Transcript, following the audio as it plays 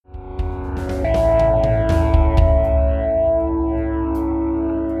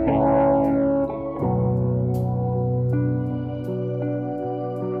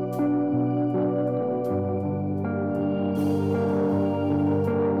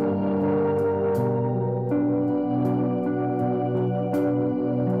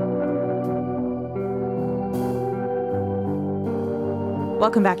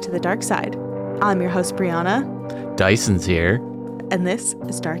Welcome back to the Dark Side. I'm your host, Brianna. Dyson's here. And this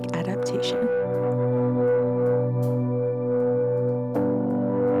is Dark Adaptation.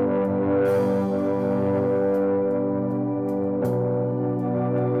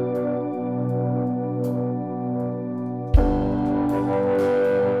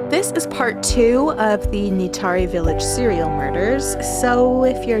 This is part 2 of the Nithari village serial murders, so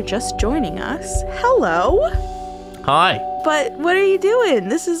if you're just joining us, hello! Hi. But what are you doing?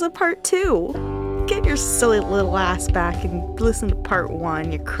 This is a part 2. Get your silly little ass back and listen to part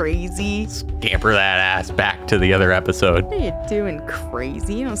 1, you crazy. Scamper that ass back to the other episode. What are you doing,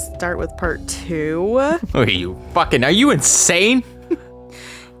 crazy? You don't start with part 2. Are you insane?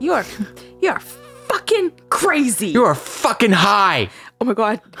 You are fucking crazy. You are fucking high. Oh my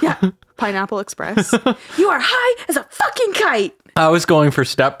god, yeah. Pineapple Express. You are high as a fucking kite. I was going for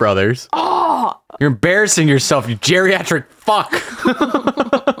Step Brothers. Oh! You're embarrassing yourself, you geriatric fuck.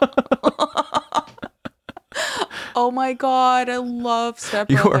 Oh my god, I love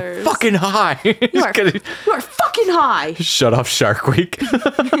Step You Brothers. are fucking high. You are fucking high. Shut off Shark Week.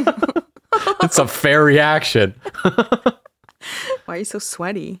 It's a fair reaction. Why are you so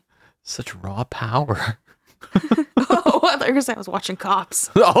sweaty? Such raw power. Oh, I thought you were gonna say I was watching Cops.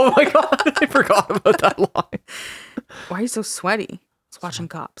 Oh my god, I forgot about that line. Why are you so sweaty? I was watching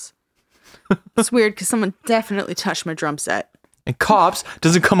Cops. It's weird because someone definitely touched my drum set. And Cops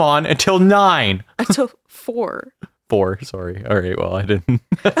doesn't come on until 9. Until 4. 4, sorry. All right, well, I didn't.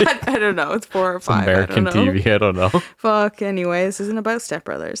 I don't know. It's 4 or 5. American I don't know. TV, I don't know. Fuck, anyway, this isn't about Step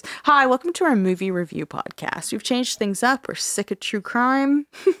Brothers. Hi, welcome to our movie review podcast. We've changed things up. We're sick of true crime.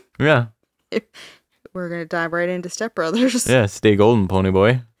 Yeah. We're going to dive right into Step Brothers. Yeah, stay golden, pony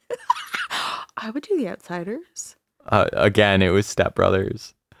boy. I would do The Outsiders. Again, it was Step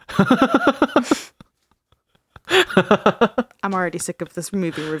Brothers. I'm already sick of this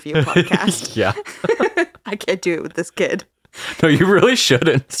movie review podcast. Yeah. I can't do it with this kid. No, you really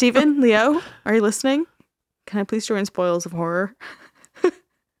shouldn't. Stephen, Leo, are you listening? Can I please join Spoils of Horror? Have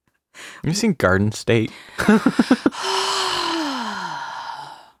you seen Garden State?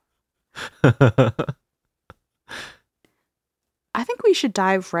 I think we should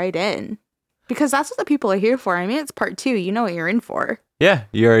dive right in. Because that's what the people are here for. I mean, it's part 2. You know what you're in for. Yeah,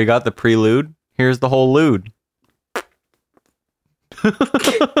 you already got the prelude. Here's the whole lude.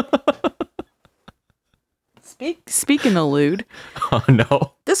 Speaking of lewd. Oh,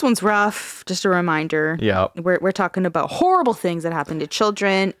 no. This one's rough. Just a reminder. Yeah. We're talking about horrible things that happen to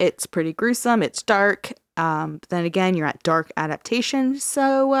children. It's pretty gruesome. It's dark. Then again, you're at Dark Adaptation.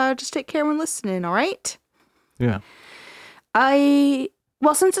 So just take care when listening, all right? Yeah.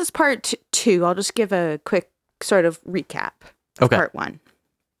 Well, since it's part 2, I'll just give a quick sort of recap of part 1.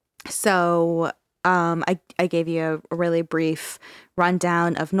 So I gave you a really brief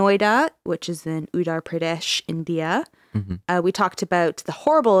rundown of Noida, which is in Uttar Pradesh, India. Mm-hmm. We talked about the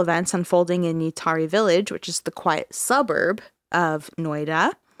horrible events unfolding in Nithari village, which is the quiet suburb of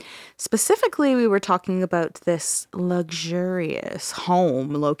Noida. Specifically, we were talking about this luxurious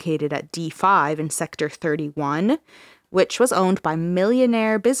home located at D5 in Sector 31, which was owned by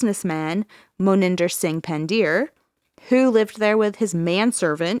millionaire businessman Moninder Singh Pandir, who lived there with his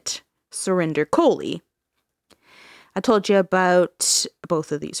manservant, Surinder Kohli. I told you about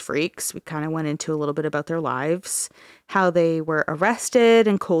both of these freaks. We kind of went into a little bit about their lives, how they were arrested,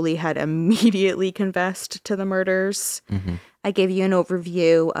 and Kohli had immediately confessed to the murders. Mm-hmm. I gave you an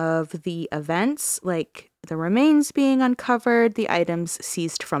overview of the events, like the remains being uncovered, the items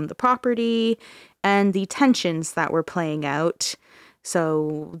seized from the property, and the tensions that were playing out.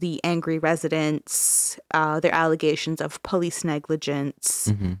 So the angry residents, their allegations of police negligence,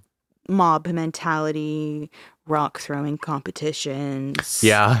 mm-hmm. mob mentality, rock throwing competitions.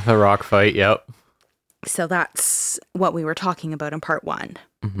 Yeah, the rock fight, yep. So that's what we were talking about in part 1.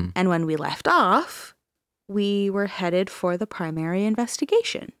 Mm-hmm. And when we left off, we were headed for the primary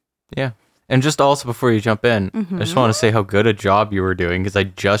investigation. Yeah. And just also before you jump in, mm-hmm. I just want to say how good a job you were doing, because I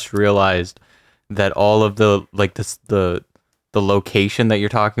just realized that all of the the location that you're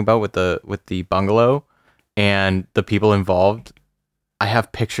talking about with the bungalow and the people involved, I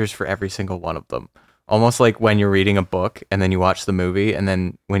have pictures for every single one of them. Almost like when you're reading a book and then you watch the movie, and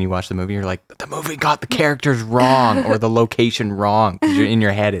then when you watch the movie, you're like, the movie got the characters wrong or the location wrong, because you're in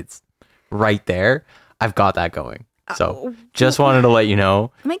your head, it's right there. I've got that going. So just wanted to let you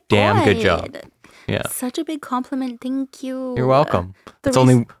know. Oh my damn God. good job. Yeah. Such a big compliment. Thank you. You're welcome. It's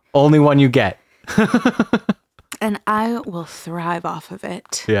only one you get. And I will thrive off of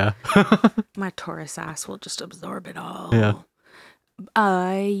it. Yeah. My Taurus ass will just absorb it all. Yeah.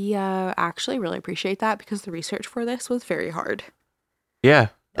 I actually really appreciate that, because the research for this was very hard. Yeah,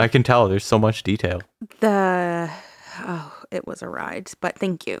 I can tell. There's so much detail. It was a ride, but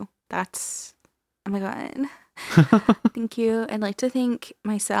thank you. That's, oh my God. Thank you. I'd like to thank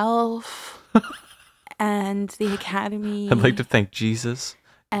myself and the Academy. I'd like to thank Jesus,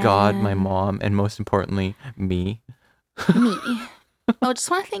 God, my mom, and most importantly, me. Me. I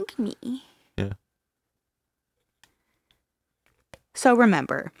just want to thank me. Yeah. So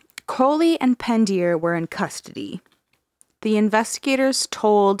remember, Coley and Pendier were in custody. The investigators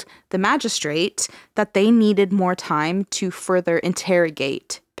told the magistrate that they needed more time to further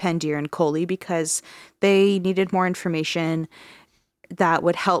interrogate Pendier and Coley because they needed more information that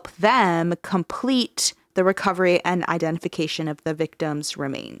would help them complete the recovery and identification of the victims'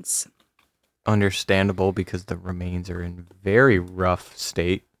 remains. Understandable, because the remains are in very rough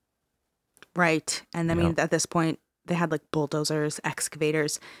state. Right. And I mean, at this point, they had like bulldozers,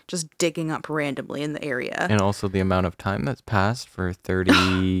 excavators, just digging up randomly in the area. And also the amount of time that's passed for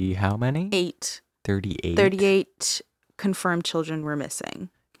 30, how many? 8. 38. 38 confirmed children were missing.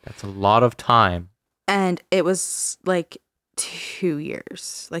 That's a lot of time. And it was like 2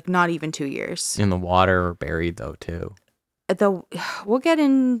 years, like not even 2 years. In the water or buried, though, too. We'll get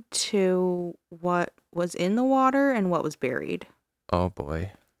into what was in the water and what was buried. Oh,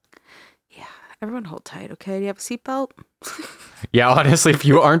 boy. Yeah. Everyone hold tight, okay? Do you have a seatbelt? Yeah, honestly, if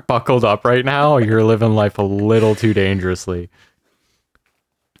you aren't buckled up right now, you're living life a little too dangerously.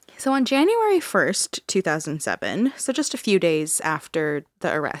 So on January 1st, 2007, so just a few days after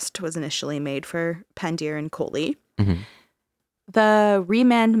the arrest was initially made for Pendier and Coley, the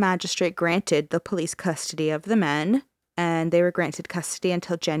remand magistrate granted the police custody of the men, and they were granted custody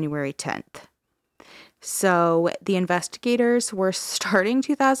until January 10th. So the investigators were starting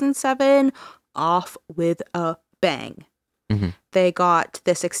 2007 off with a bang. They got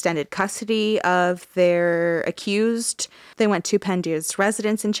this extended custody of their accused. They went to Pendier's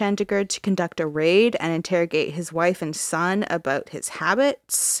residence in Chandigarh to conduct a raid and interrogate his wife and son about his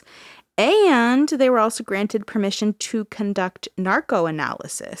habits. And they were also granted permission to conduct narco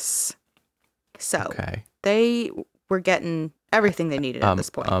analysis. So they were getting everything they needed at this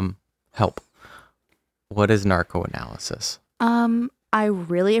point. Help. What is narco analysis? I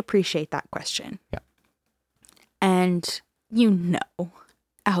really appreciate that question. Yeah. And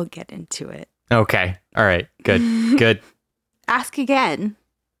I'll get into it. Okay. All right. Good. Good. Ask again.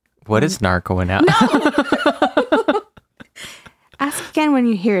 What is narco analysis? No! Ask again when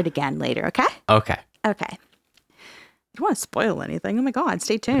you hear it again later, okay? Okay. Okay. You don't want to spoil anything. Oh my God,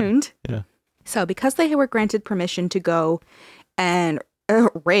 stay tuned. Yeah. So because they were granted permission to go and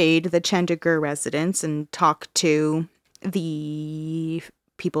raid the Chandigarh residence and talk to the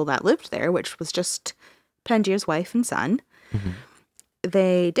people that lived there, which was just Pendier's wife and son,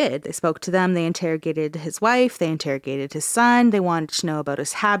 they did. They spoke to them. They interrogated his wife. They interrogated his son. They wanted to know about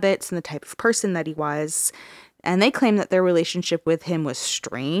his habits and the type of person that he was. And they claimed that their relationship with him was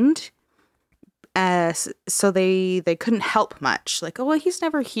strained. So they couldn't help much. Like, oh, well, he's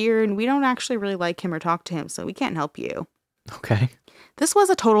never here and we don't actually really like him or talk to him, so we can't help you. Okay. This was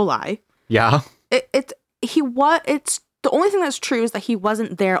a total lie. Yeah. It's the only thing that's true is that he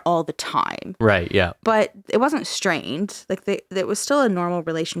wasn't there all the time. Right, yeah. But it wasn't strained. Like, it was still a normal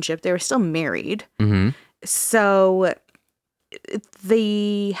relationship. They were still married. So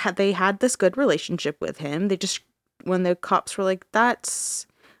they had this good relationship with him. They just, when the cops were like, that's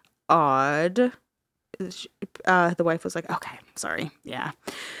odd, the wife was like, okay, sorry. Yeah.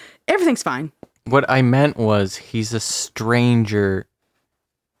 Everything's fine. What I meant was, he's a stranger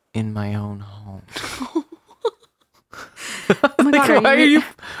in my own home. Oh my God, are you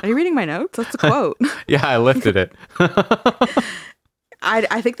reading my notes? That's a quote. Yeah, I lifted it.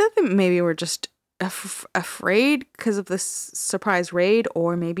 I think that they maybe were just afraid because of this surprise raid,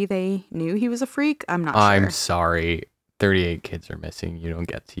 or maybe they knew he was a freak. I'm not sure. I'm sorry. 38 kids are missing. You don't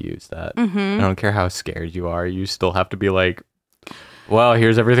get to use that. I don't care how scared you are. You still have to be like, well,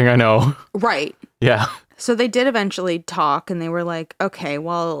 here's everything I know. Right. Yeah. So they did eventually talk, and they were like, okay,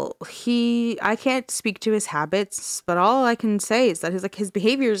 well, I can't speak to his habits, but all I can say is that his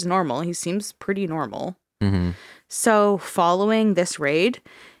behavior is normal. He seems pretty normal. So following this raid,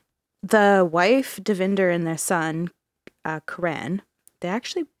 the wife, Devinder, and their son, Karan, they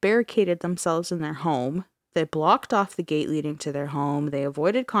actually barricaded themselves in their home. They blocked off the gate leading to their home. They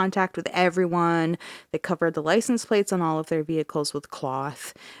avoided contact with everyone. They covered the license plates on all of their vehicles with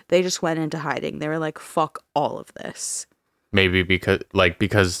cloth. They just went into hiding. They were like, fuck all of this. Maybe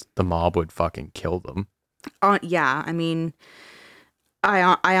because the mob would fucking kill them. Yeah, I mean,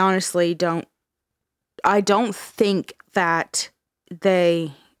 I honestly don't think that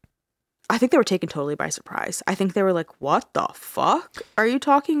they I think they were taken totally by surprise. I think they were like, what the fuck are you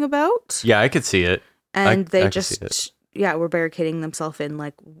talking about? Yeah, I could see it. And they just, were barricading themselves in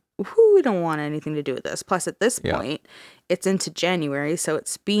like, we don't want anything to do with this. Plus, at this point, it's into January, so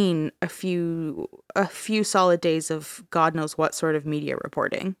it's been a few solid days of God knows what sort of media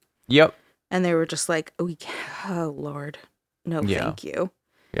reporting. Yep. And they were just like, oh, Lord. No, thank you.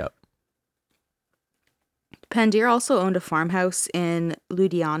 Yep. Pandir also owned a farmhouse in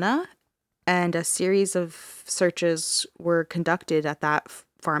Ludhiana, and a series of searches were conducted at that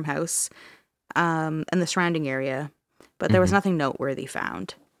farmhouse and the surrounding area, but there was nothing noteworthy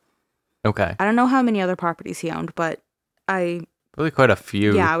found. Okay. I don't know how many other properties he owned, but really quite a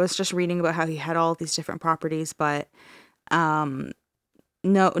few. Yeah, I was just reading about how he had all these different properties, but no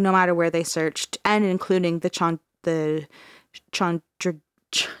matter where they searched, and including the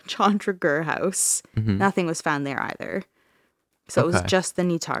Chandragur house, nothing was found there either. So it was just the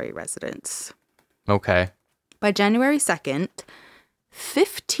Nithari residence. Okay. By January 2nd,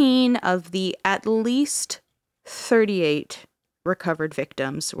 15 of the at least 38 recovered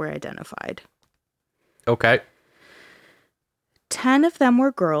victims were identified. Okay. 10 of them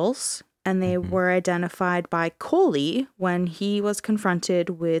were girls, and they were identified by Coley when he was confronted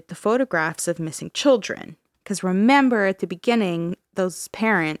with the photographs of missing children. Because remember, at the beginning, those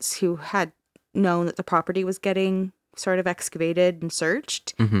parents who had known that the property was getting sort of excavated and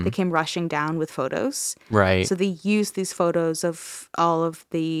searched, they came rushing down with photos. Right. So they used these photos of all of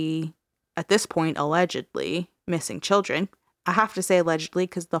the, at this point, allegedly missing children. I have to say allegedly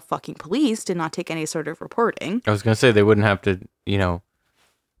because the fucking police did not take any sort of reporting. I was going to say they wouldn't have to,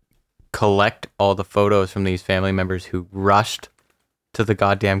 collect all the photos from these family members who rushed to the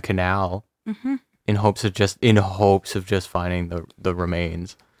goddamn canal in hopes of just finding the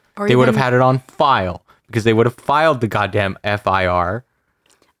remains. Or they would have had it on file because they would have filed the goddamn FIR.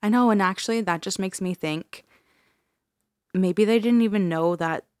 I know, and actually that just makes me think maybe they didn't even know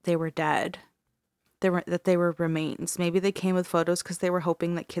that they were dead. That they were remains. Maybe they came with photos because they were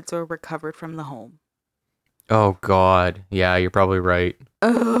hoping that kids were recovered from the home. Oh, God. Yeah, you're probably right.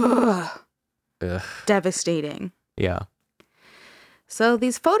 Ugh. Devastating. Yeah. So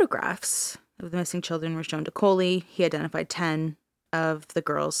these photographs of the missing children were shown to Coley. He identified 10 of the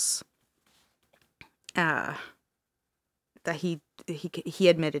girls that he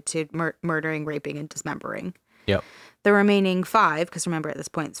admitted to murdering, raping, and dismembering. Yep. The remaining 5, because remember at this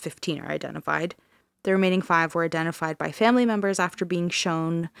point it's 15 are identified. The remaining 5 were identified by family members after being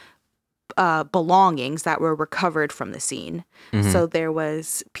shown belongings that were recovered from the scene. So there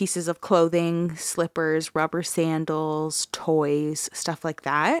was pieces of clothing, slippers, rubber sandals, toys, stuff like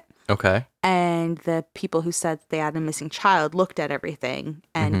that. Okay. And the people who said they had a missing child looked at everything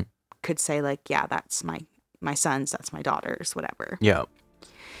and could say like, yeah, that's my son's, that's my daughter's, whatever. Yeah.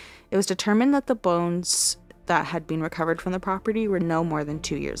 It was determined that the bones that had been recovered from the property were no more than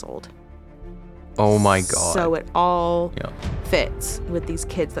 2 years old. Oh my God. So it all fits with these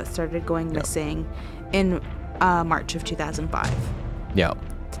kids that started going missing in March of 2005. Yeah.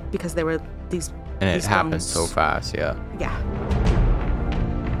 Because there were these And it these happened bones. so fast, yeah. Yeah.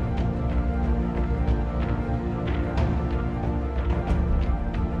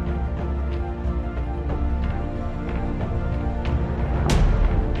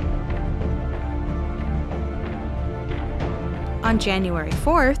 On January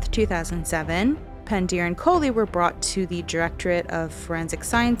 4th, 2007, Pandir and Coley were brought to the Directorate of Forensic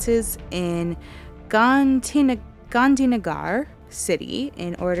Sciences in Gandhinagar City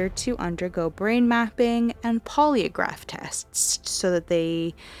in order to undergo brain mapping and polygraph tests so that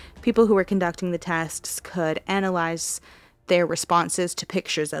people who were conducting the tests could analyze their responses to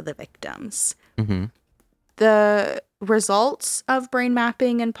pictures of the victims. The results of brain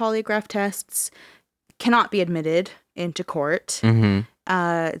mapping and polygraph tests cannot be admitted into court.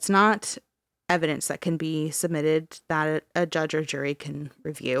 It's not evidence that can be submitted that a judge or jury can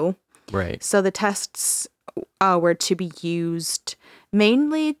review. Right. So the tests were to be used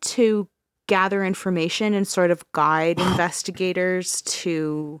mainly to gather information and sort of guide investigators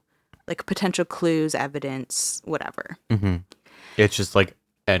to like potential clues, evidence, whatever. It's just like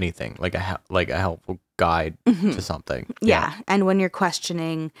anything, like a helpful guide to something. Yeah. And when you're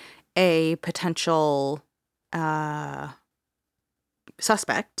questioning a potential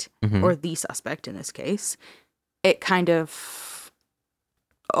suspect, or the suspect in this case, it kind of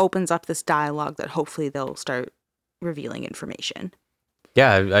opens up this dialogue that hopefully they'll start revealing information.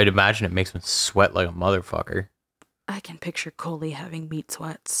 Yeah, I'd imagine it makes them sweat like a motherfucker. I can picture Coley having meat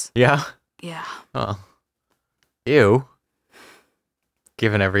sweats. Yeah? Yeah. Oh. Ew.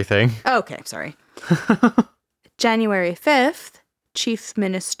 Given everything. Okay, sorry. January 5th, Chief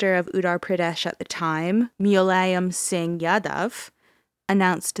Minister of Uttar Pradesh at the time, Mulayam Singh Yadav,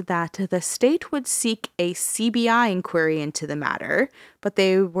 announced that the state would seek a CBI inquiry into the matter, but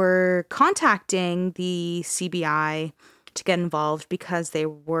they were contacting the CBI to get involved because they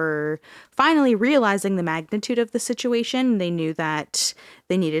were finally realizing the magnitude of the situation. They knew that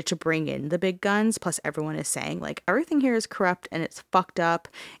they needed to bring in the big guns. Plus, everyone is saying, like, everything here is corrupt and it's fucked up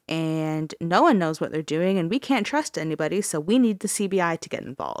and no one knows what they're doing and we can't trust anybody, so we need the CBI to get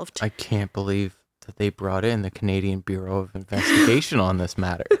involved. I can't believe that they brought in the Canadian Bureau of Investigation on this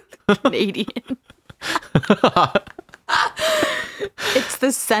matter. Canadian. It's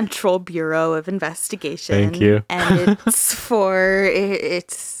the Central Bureau of Investigation. Thank you. And it's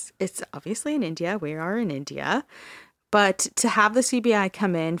obviously in India. We are in India. But to have the CBI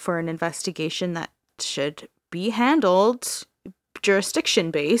come in for an investigation that should be handled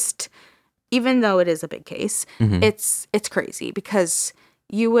jurisdiction-based, even though it is a big case, it's crazy because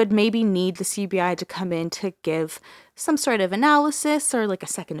you would maybe need the CBI to come in to give some sort of analysis or like a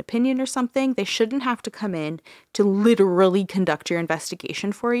second opinion or something. They shouldn't have to come in to literally conduct your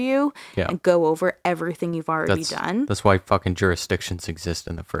investigation for you and go over everything you've already done. That's why fucking jurisdictions exist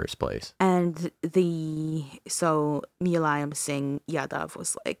in the first place. And so Mulayam Singh Yadav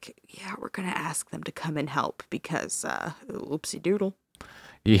was like, yeah, we're going to ask them to come and help because oopsie doodle.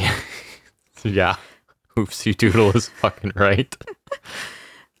 Yeah. Yeah. Oopsie doodle is fucking right.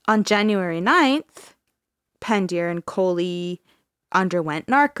 On January 9th, Pandya and Kohli underwent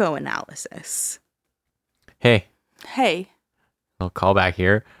narco analysis. Hey. Little callback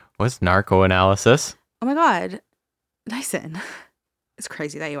here. What's narco analysis? Oh my God. Dyson. It's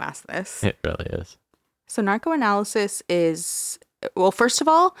crazy that you asked this. It really is. So narco analysis is, well, first of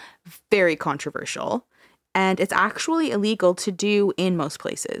all, very controversial. And it's actually illegal to do in most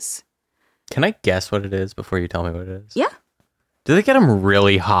places. Can I guess what it is before you tell me what it is? Yeah. Do they get them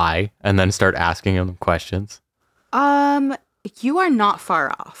really high and then start asking them questions? You are not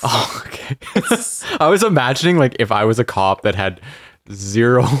far off. Oh, okay. I was imagining like if I was a cop that had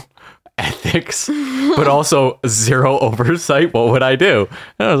zero ethics, but also zero oversight, what would I do?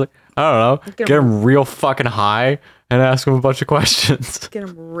 And I was like, I don't know, get them real fucking high and ask them a bunch of questions. Get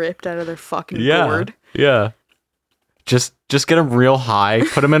them ripped out of their fucking gourd. Yeah. Just get them real high,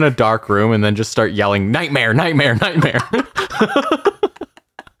 put them in a dark room, and then just start yelling, nightmare, nightmare, nightmare.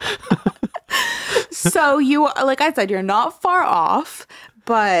 So you, like I said, you're not far off,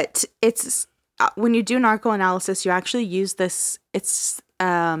 but it's, when you do narco analysis, you actually use this, it's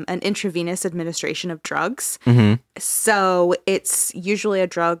an intravenous administration of drugs. Mm-hmm. So it's usually a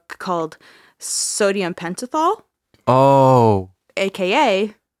drug called sodium pentothal. Oh.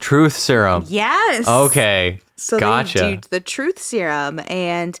 AKA truth serum. Yes. Okay. So gotcha. They do the truth serum.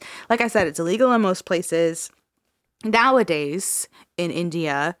 And like I said, it's illegal in most places. Nowadays in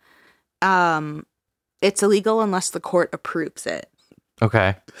India, it's illegal unless the court approves it.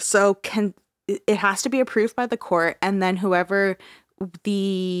 Okay. So it has to be approved by the court, and then whoever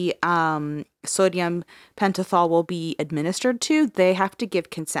the sodium pentothal will be administered to, they have to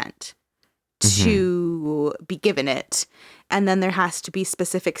give consent to be given it. And then there has to be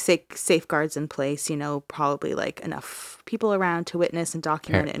specific safeguards in place, you know, probably like enough people around to witness and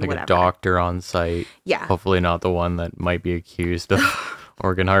document it and like whatever. A doctor on site. Yeah. Hopefully not the one that might be accused of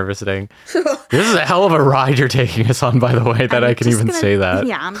organ harvesting. This is a hell of a ride you're taking us on, by the way, that I can even say that.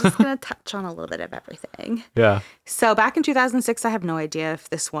 Yeah, I'm just going to touch on a little bit of everything. Yeah. So back in 2006, I have no idea if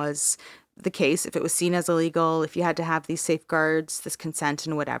this was the case, if it was seen as illegal, if you had to have these safeguards, this consent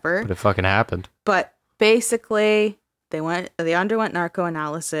and whatever. But it fucking happened. But basically, they underwent narco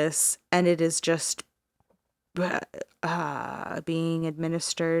analysis, and it is just being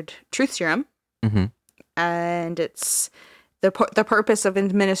administered truth serum. Mm-hmm. And it's the purpose of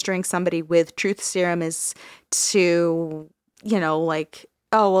administering somebody with truth serum is to, you know, like,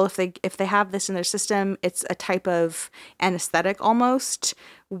 oh, well, if they have this in their system, it's a type of anesthetic almost,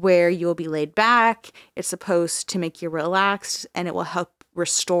 where you will be laid back. It's supposed to make you relaxed, and it will help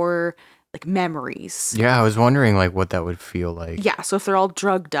restore like memories. Yeah, I was wondering like what that would feel like. Yeah, so if they're all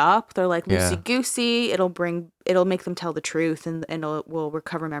drugged up, they're like loosey goosey. It'll make them tell the truth, and it will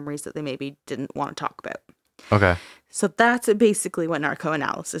recover memories that they maybe didn't want to talk about. Okay. So that's basically what narco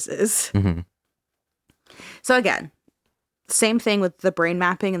analysis is. Mm-hmm. So again, same thing with the brain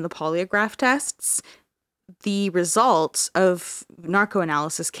mapping and the polygraph tests. The results of narco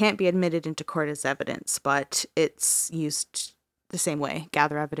analysis can't be admitted into court as evidence, but it's used the same way.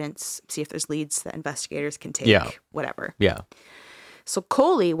 Gather evidence, see if there's leads that investigators can take, whatever. Yeah. So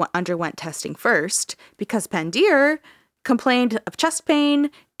Kohli underwent testing first because Pandya complained of chest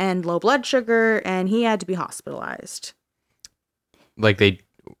pain and low blood sugar, and he had to be hospitalized. Like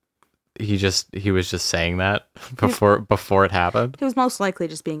he was just saying that before it happened. He was most likely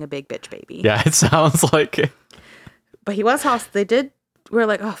just being a big bitch baby. Yeah, it sounds like it. But he was we're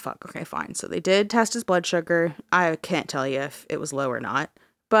like, oh fuck, okay, fine. So they did test his blood sugar. I can't tell you if it was low or not.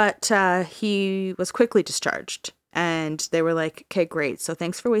 But he was quickly discharged. And they were like, okay, great. So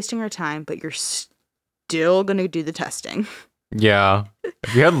thanks for wasting our time, but you're still gonna do the testing. Yeah.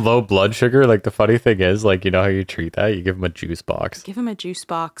 If you had low blood sugar, like the funny thing is, like, you know how you treat that? You give him a juice box. Give him a juice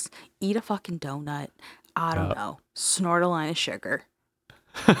box. Eat a fucking donut. I don't know. Snort a line of sugar.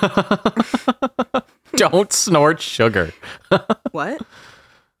 Don't snort sugar. What?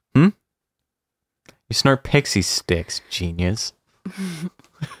 You snort pixie sticks, genius.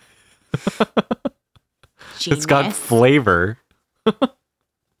 It's got flavor.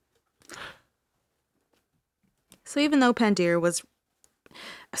 So even though Pandir was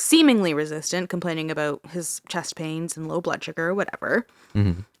seemingly resistant, complaining about his chest pains and low blood sugar or whatever,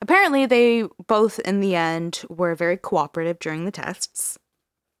 apparently they both in the end were very cooperative during the tests.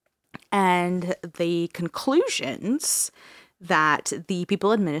 And the conclusions that the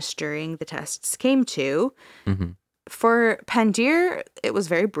people administering the tests came to, for Pandir, it was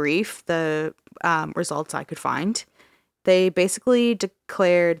very brief, the results I could find. They basically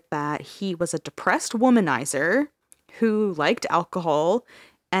declared that he was a depressed womanizer who liked alcohol,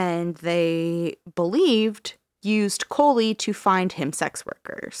 and they believed used Coley to find him sex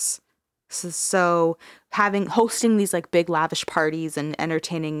workers. So hosting these like big lavish parties and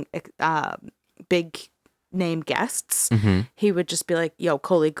entertaining big name guests, he would just be like, yo,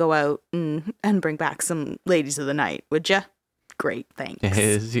 Coley, go out and bring back some ladies of the night, would ya? Great,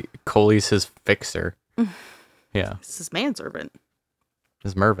 thanks. Coley's his fixer. Yeah. This is manservant.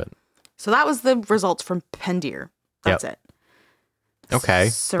 His Mervyn. So that was the results from Pandir. That's it.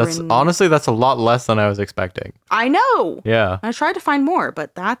 Okay. That's a lot less than I was expecting. I know. Yeah. I tried to find more,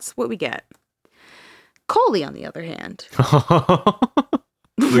 but that's what we get. Coley, on the other hand.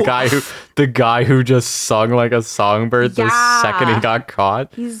 The guy who just sung like a songbird the second he got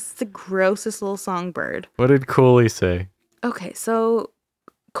caught. He's the grossest little songbird. What did Coley say? Okay, so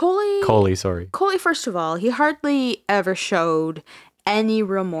Coley, first of all, he hardly ever showed any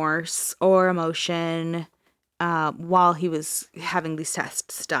remorse or emotion while he was having these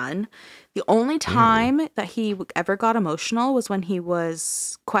tests done. The only time that he ever got emotional was when he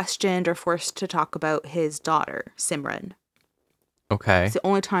was questioned or forced to talk about his daughter, Simran. Okay. It's the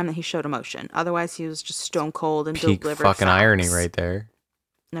only time that he showed emotion. Otherwise, he was just stone cold and peak delivered fucking facts. Irony right there.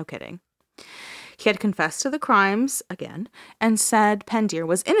 No kidding. He had confessed to the crimes, again, and said Pandir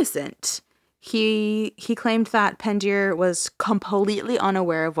was innocent. He claimed that Pandir was completely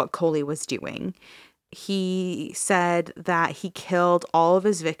unaware of what Coley was doing. He said that he killed all of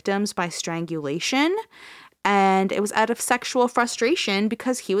his victims by strangulation, and it was out of sexual frustration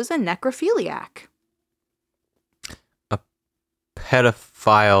because he was a necrophiliac. A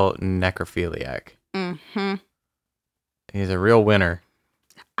pedophile necrophiliac. Mm-hmm. He's a real winner.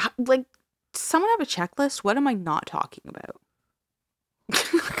 Like, does someone have a checklist? What am I not talking about?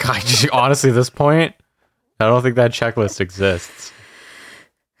 God, honestly, at this point, I don't think that checklist exists.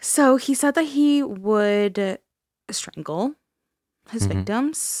 So he said that he would strangle his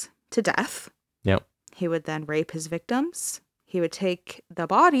victims to death. Yep. He would then rape his victims. He would take the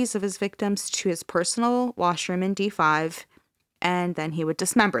bodies of his victims to his personal washroom in D5, and then he would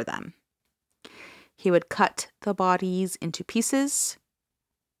dismember them. He would cut the bodies into pieces,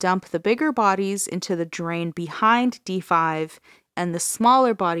 dump the bigger bodies into the drain behind D5, and the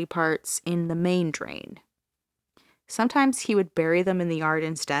smaller body parts in the main drain. Sometimes he would bury them in the yard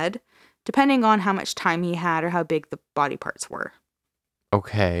instead, depending on how much time he had or how big the body parts were.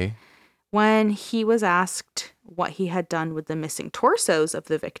 Okay. When he was asked what he had done with the missing torsos of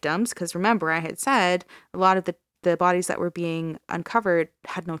the victims, because remember I had said a lot of the bodies that were being uncovered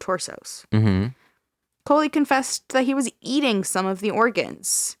had no torsos. Coley confessed that he was eating some of the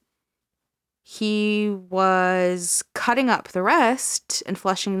organs. He was cutting up the rest and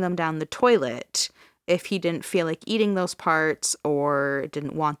flushing them down the toilet if he didn't feel like eating those parts or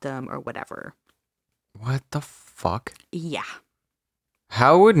didn't want them or whatever. What the fuck? Yeah.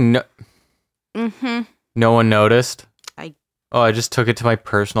 How would no one noticed? I just took it to my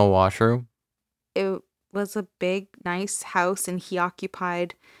personal washroom. It was a big, nice house, and he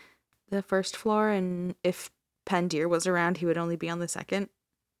occupied the first floor, and if Pandir was around, he would only be on the second,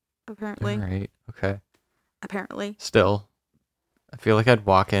 apparently. All right. Okay. Apparently. Still, I feel like I'd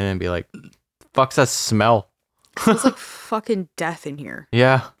walk in and be like, fuck's that smell? It smells like fucking death in here.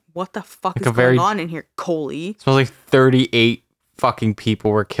 Yeah. What the fuck is going on in here, Coley? It smells like 38 fucking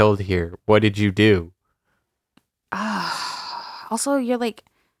people were killed here. What did you do? Also, you're like,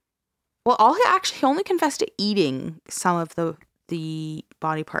 well, he only confessed to eating some of the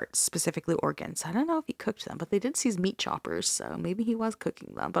body parts, specifically organs. I don't know if he cooked them, but they did seize meat choppers, so maybe he was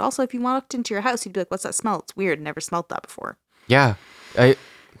cooking them. But also, if you walked into your house, you'd be like, "What's that smell? It's weird. Never smelled that before." Yeah, I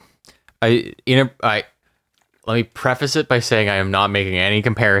let me preface it by saying I am not making any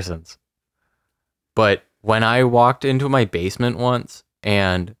comparisons. But when I walked into my basement once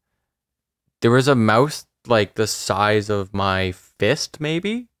and there was a mouse like the size of my fist,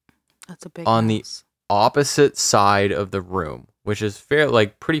 maybe, That's a big on mouse. the opposite side of the room, which is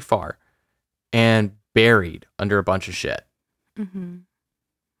pretty far, and buried under a bunch of shit. Mm-hmm.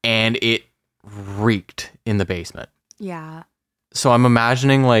 And it reeked in the basement. Yeah. So I'm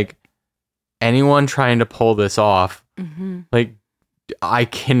imagining like anyone trying to pull this off, like I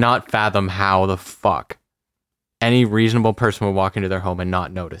cannot fathom how the fuck any reasonable person would walk into their home and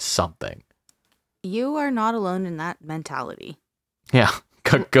not notice something. You are not alone in that mentality. Yeah,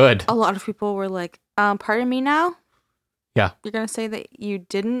 good. A lot of people were like, pardon me now? Yeah. You're going to say that you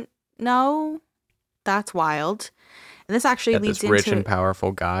didn't know? That's wild. And this actually leads this into... rich and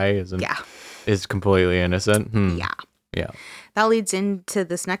powerful guy is completely innocent. Yeah. That leads into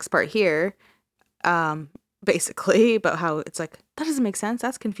this next part here, basically, about how it's like, that doesn't make sense.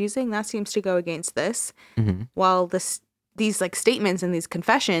 That's confusing. That seems to go against this. Mm-hmm. While these like statements and these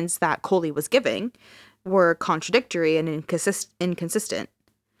confessions that Coley was giving were contradictory and inconsistent.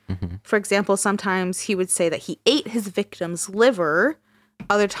 Mm-hmm. For example, sometimes he would say that he ate his victim's liver.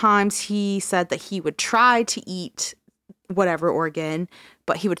 Other times he said that he would try to eat whatever organ,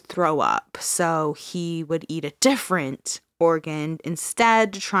 but he would throw up. So he would eat a different organ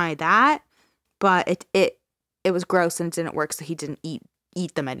instead to try that. But it was gross and it didn't work, so he didn't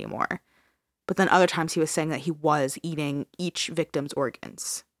eat them anymore. But then other times he was saying that he was eating each victim's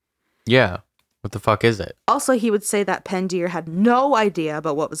organs. Yeah. What the fuck is it? Also, he would say that Pendier had no idea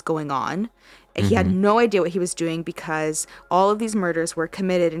about what was going on. He had no idea what he was doing because all of these murders were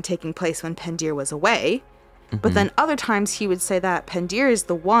committed and taking place when Pendier was away. But then other times he would say that Pendier is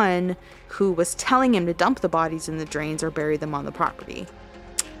the one who was telling him to dump the bodies in the drains or bury them on the property.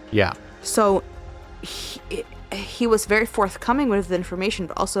 Yeah. So he was very forthcoming with information,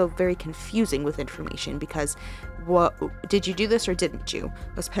 but also very confusing with information because what did you do this or didn't you?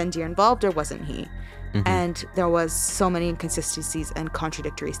 Was Pendier involved or wasn't he? And there was so many inconsistencies and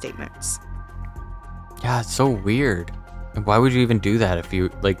contradictory statements. Yeah, it's so weird. And why would you even do that if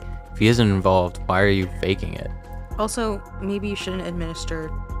he isn't involved? Why are you faking it? Also, maybe you shouldn't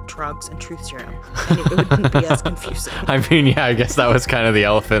administer drugs and truth serum, and it wouldn't be as confusing. I mean, yeah, I guess that was kind of the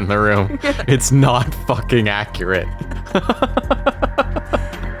elephant in the room. It's not fucking accurate.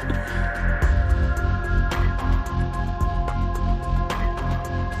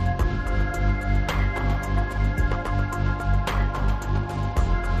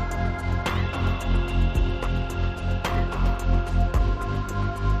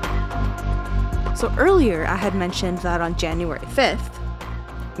 So earlier, I had mentioned that on January 5th,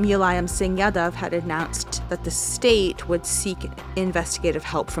 Mulayam Singh Yadav had announced that the state would seek investigative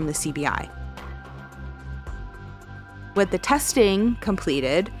help from the CBI. With the testing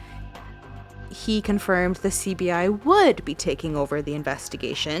completed, he confirmed the CBI would be taking over the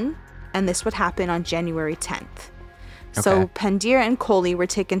investigation, and this would happen on January 10th. So Pendier and Coley were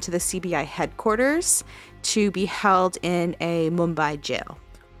taken to the CBI headquarters to be held in a Mumbai jail.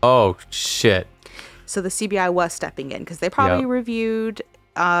 Oh, shit. So the CBI was stepping in because they probably reviewed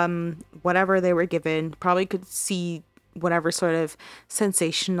whatever they were given, probably could see whatever sort of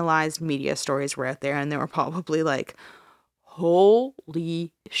sensationalized media stories were out there, and they were probably like,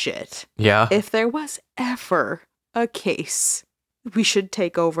 holy shit. Yeah. If there was ever a case we should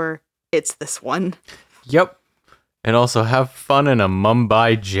take over, it's this one. Yep. And also have fun in a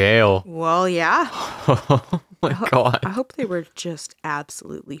Mumbai jail. Well, yeah. Oh my God. I hope they were just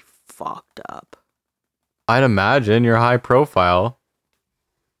absolutely fucked up. I'd imagine you're high profile.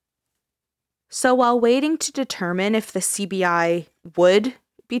 So while waiting to determine if the CBI would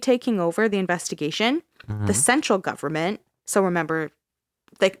be taking over the investigation, the central government, so remember,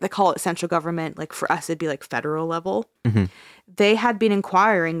 they call it central government, like for us it'd be like federal level. They had been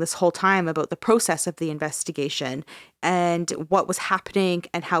inquiring this whole time about the process of the investigation and what was happening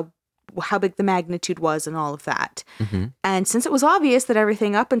and how big the magnitude was and all of that. And since it was obvious that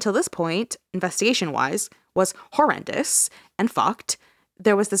everything up until this point, investigation-wise, was horrendous and fucked,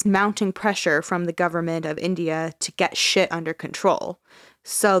 there was this mounting pressure from the government of India to get shit under control.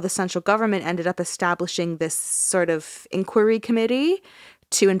 So the central government ended up establishing this sort of inquiry committee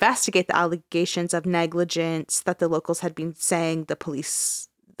to investigate the allegations of negligence that the locals had been saying that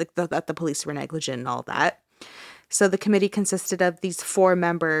the police were negligent and all that. So the committee consisted of these 4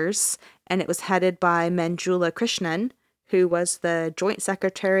 members, and it was headed by Manjula Krishnan, who was the joint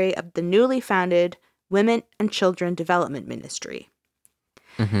secretary of the newly founded Women and Children Development Ministry.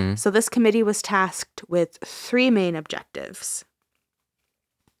 Mm-hmm. So this committee was tasked with 3 main objectives.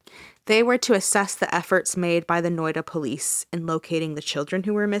 They were to assess the efforts made by the Noida police in locating the children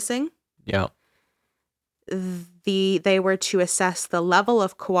who were missing. Yeah. They were to assess the level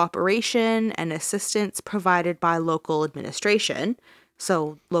of cooperation and assistance provided by local administration,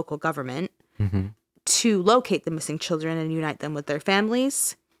 so local government, Mm-hmm. to locate the missing children and unite them with their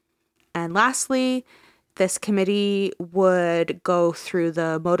families. And lastly, this committee would go through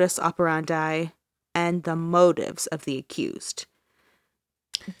the modus operandi and the motives of the accused.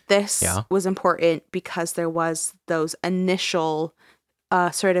 This was important because there was those initial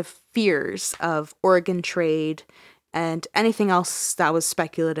sort of fears of organ trade and anything else that was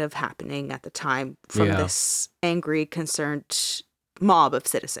speculative happening at the time from this angry, concerned mob of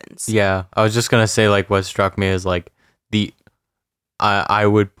citizens. Yeah, I was just gonna say, like, what struck me is like I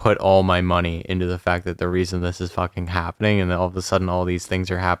would put all my money into the fact that the reason this is fucking happening, and then all of a sudden all these things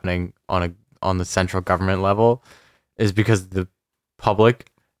are happening on the central government level, is because the public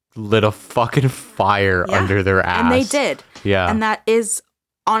lit a fucking fire under their ass. And they did. Yeah. And that is,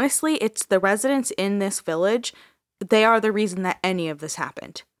 honestly, it's the residents in this village. They are the reason that any of this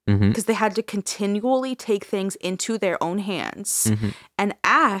happened. Because they had to continually take things into their own hands and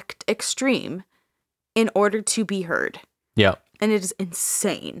act extreme in order to be heard. Yeah. And it is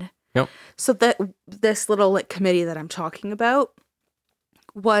insane. Yep. So this little committee that I'm talking about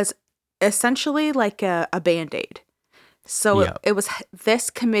was essentially like a Band-Aid. So it was, this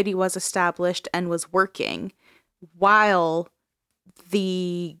committee was established and was working while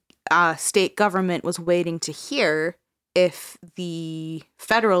the state government was waiting to hear if the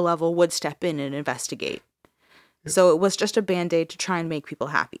federal level would step in and investigate. So it was just a Band-Aid to try and make people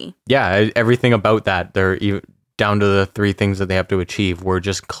happy. Yeah, everything about that, they're down to the 3 things that they have to achieve, were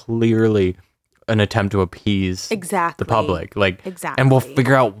just clearly an attempt to appease the public. Like, and we'll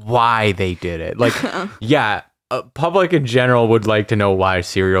figure out why they did it. Like, public in general would like to know why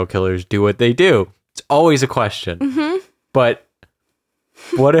serial killers do what they do. It's always a question. But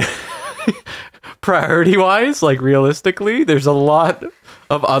what priority wise, like realistically, there's a lot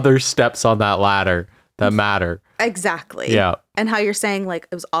of other steps on that ladder that matter. Exactly. Yeah. And how you're saying, like,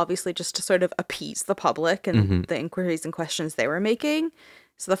 it was obviously just to sort of appease the public and the inquiries and questions they were making.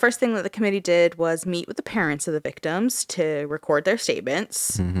 So the first thing that the committee did was meet with the parents of the victims to record their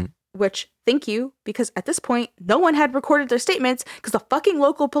statements, which, thank you, because at this point, no one had recorded their statements because the fucking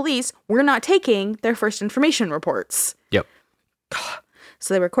local police were not taking their first information reports. Yep.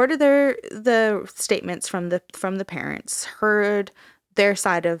 So they recorded the statements from the parents, heard their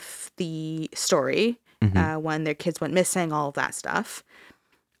side of the story when their kids went missing, all of that stuff.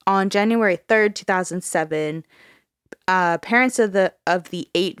 On January 3rd, 2007, parents of the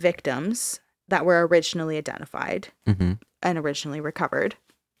 8 victims that were originally identified and originally recovered,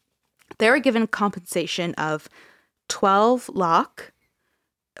 they were given compensation of 12 lakh,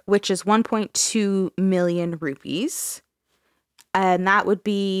 which is 1.2 million rupees. And that would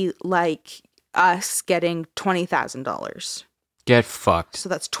be like us getting $20,000. Get fucked. So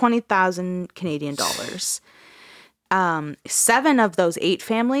that's 20,000 Canadian dollars. 7 of those 8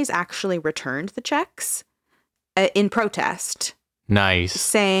 families actually returned the checks in protest. Nice.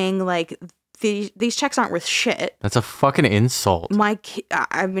 Saying, like, these checks aren't worth shit. That's a fucking insult.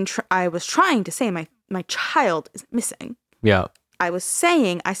 I was trying to say my child is missing. Yeah. I was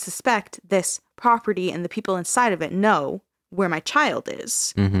saying I suspect this property and the people inside of it know where my child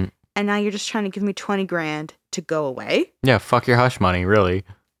is. And now you're just trying to give me 20 grand to go away. Yeah, fuck your hush money, really.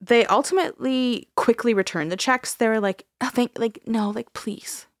 They ultimately quickly returned the checks. They were like,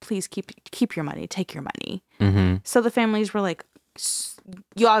 please keep your money, take your money. So the families were like,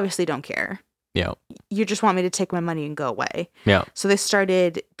 you obviously don't care. Yeah. You just want me to take my money and go away. Yeah. So they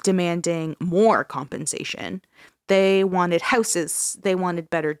started demanding more compensation. They wanted houses. They wanted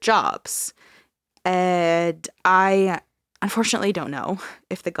better jobs. And I unfortunately don't know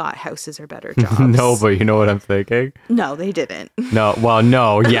if they got houses or better jobs. No, but you know what I'm thinking? No, they didn't. No, well,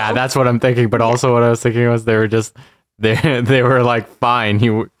 no, yeah, that's what I'm thinking. But also what I was thinking was they were like, fine,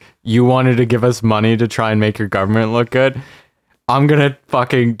 you wanted to give us money to try and make your government look good. I'm going to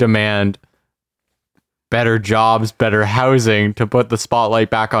fucking demand better jobs, better housing to put the spotlight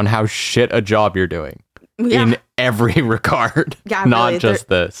back on how shit a job you're doing. Yeah. In every regard. Yeah, not really, just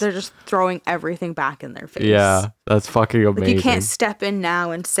this. They're just throwing everything back in their face. Yeah, that's fucking amazing. Like, you can't step in now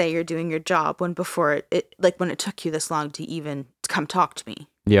and say you're doing your job when before when it took you this long to even come talk to me.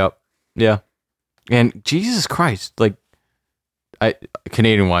 Yep. Yeah. And Jesus Christ, like,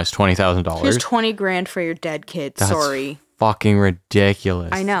 Canadian wise, $20,000. Here's $20,000 for your dead kid. That's Sorry. fucking ridiculous.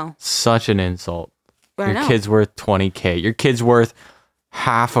 I know. Such an insult. I know. Your kid's worth $20,000. Your kid's worth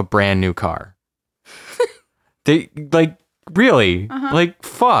half a brand new car. They like really like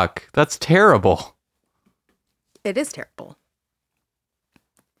fuck. That's terrible. It is terrible.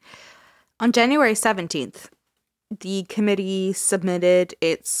 On January 17th, the committee submitted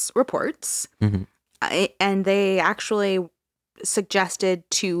its reports, and they actually suggested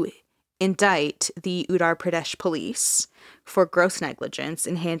to indict the Uttar Pradesh police for gross negligence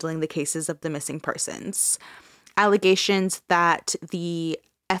in handling the cases of the missing persons. Allegations that the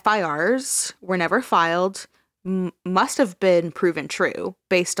FIRs were never filed must have been proven true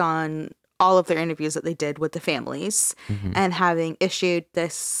based on all of their interviews that they did with the families and having issued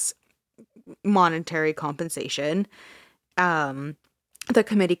this monetary compensation. The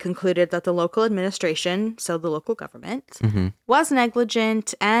committee concluded that the local administration, so the local government, was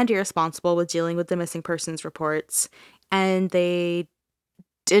negligent and irresponsible with dealing with the missing persons reports. And they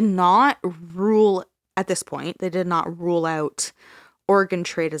did not rule, at this point, they did not rule out organ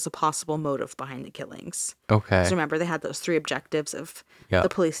trade as a possible motive behind the killings. Okay. So remember, they had those three objectives of the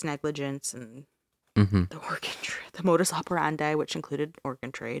police negligence and the organ trade, the modus operandi, which included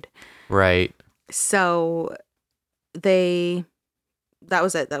organ trade. Right. So that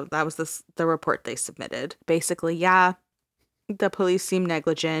was it. That was the report they submitted. Basically, the police seem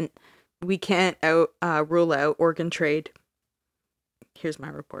negligent. We can't rule out organ trade. Here's my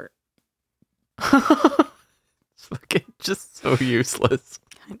report. It's fucking just so useless.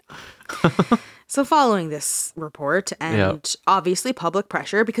 I know. So following this report and obviously public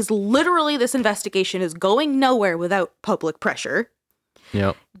pressure, because literally this investigation is going nowhere without public pressure.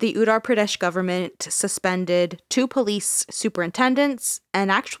 Yep. The Uttar Pradesh government suspended 2 police superintendents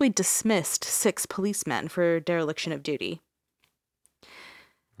and actually dismissed 6 policemen for dereliction of duty.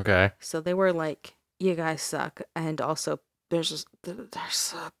 Okay. So they were like, you guys suck. And also, there's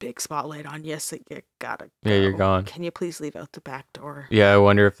a big spotlight on you, so you gotta go. Yeah, you're gone. Can you please leave out the back door? Yeah, I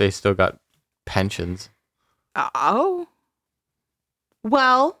wonder if they still got pensions. Oh.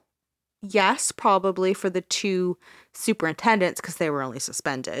 Well, yes, probably for the 2 superintendents because they were only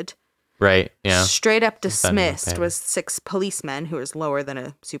suspended. Right, yeah. Straight up dismissed was 6 policemen, who was lower than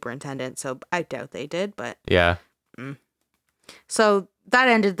a superintendent, so I doubt they did, but... Yeah. So that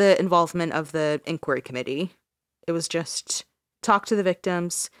ended the involvement of the inquiry committee. It was just talk to the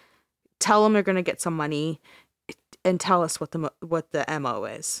victims, tell them they're going to get some money, and tell us what the MO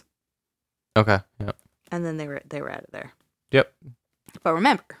is. Okay, yep. And then they were out of there. Yep. But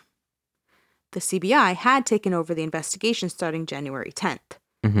remember, the CBI had taken over the investigation starting January 10th.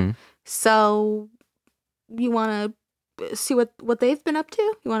 Mm-hmm. So you want to see what they've been up to?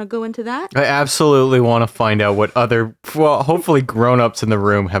 You want to go into that? I absolutely want to find out what other, well, hopefully grown-ups in the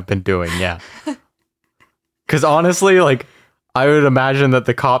room have been doing, yeah. Because honestly, like, I would imagine that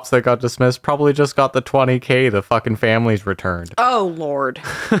the cops that got dismissed probably just got the $20,000 the fucking families returned. Oh, Lord.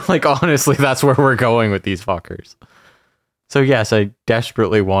 Like, honestly, that's where we're going with these fuckers. So yes, I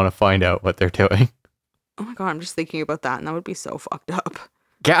desperately want to find out what they're doing. Oh my God, I'm just thinking about that, and that would be so fucked up.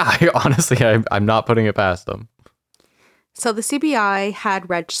 Yeah, I'm not putting it past them. So the CBI had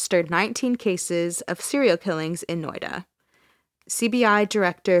registered 19 cases of serial killings in Noida. CBI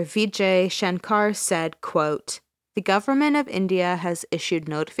Director Vijay Shankar said, quote, "The government of India has issued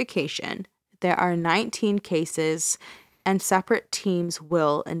notification. There are 19 cases and separate teams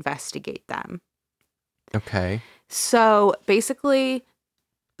will investigate them." Okay. So basically,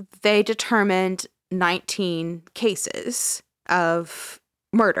 they determined 19 cases of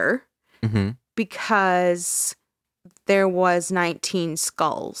murder because there was 19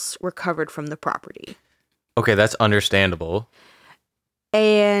 skulls recovered from the property. Okay, that's understandable.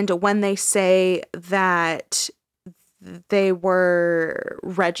 And when they say that they were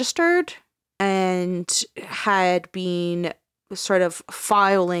registered and had been sort of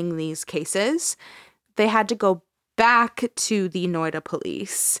filing these cases, they had to go back to the Noida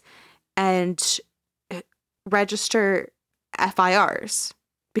police and register FIRs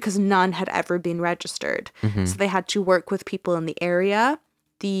because none had ever been registered. So they had to work with people in the area,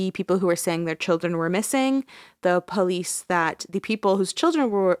 the people who were saying their children were missing, the police that the people whose children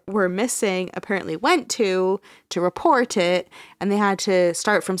were missing apparently went to report it, and they had to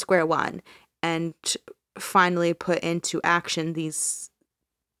start from square one and finally put into action these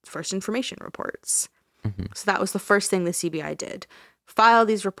first information reports. So that was the first thing the CBI did. File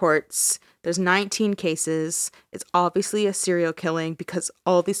these reports. There's 19 cases. It's obviously a serial killing because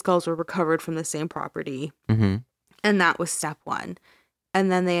all these skulls were recovered from the same property. And that was step one.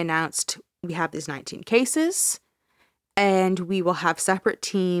 And then they announced, we have these 19 cases, and we will have separate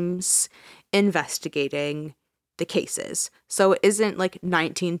teams investigating the cases. So it isn't like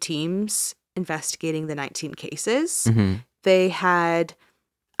 19 teams investigating the 19 cases. Mm-hmm. They had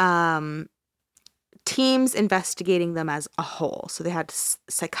teams investigating them as a whole. So they had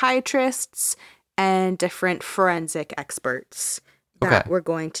psychiatrists and different forensic experts that were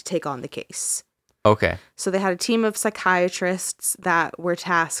going to take on the case. Okay. So they had a team of psychiatrists that were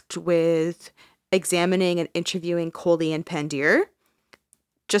tasked with examining and interviewing Coley and Pandir,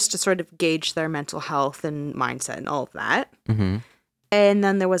 just to sort of gauge their mental health and mindset and all of that. Mm-hmm. And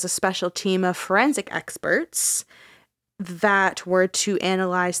then there was a special team of forensic experts that were to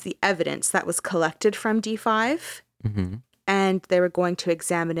analyze the evidence that was collected from D5, mm-hmm. and they were going to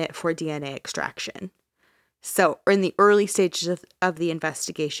examine it for DNA extraction. So in the early stages of the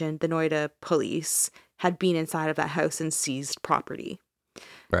investigation, the Noida police had been inside of that house and seized property.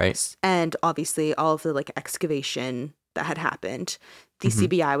 Right. And obviously all of the like excavation that had happened, the mm-hmm.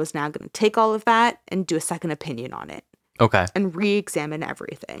 CBI was now going to take all of that and do a second opinion on it. Okay. And re-examine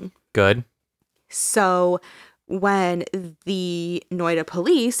everything. Good. So when the Noida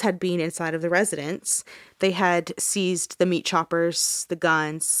police had been inside of the residence, they had seized the meat choppers, the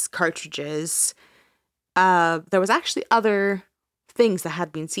guns, cartridges. There was actually other things that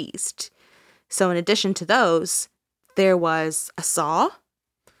had been seized. So in addition to those, there was a saw,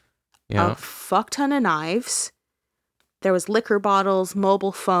 a fuck ton of knives. There was liquor bottles,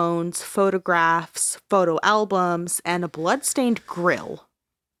 mobile phones, photographs, photo albums, and a blood-stained grill.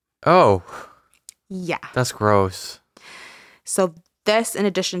 Oh. Yeah. That's gross. So this, in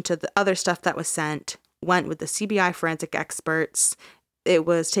addition to the other stuff that was sent, went with the CBI forensic experts. It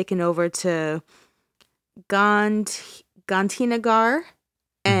was taken over to Gantinagar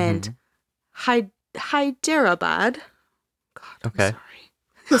and Hyderabad. God, I'm sorry.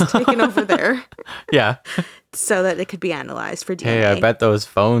 It was taken over there. Yeah. So that it could be analyzed for DNA. Hey, I bet those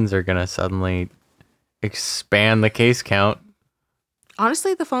phones are going to suddenly expand the case count.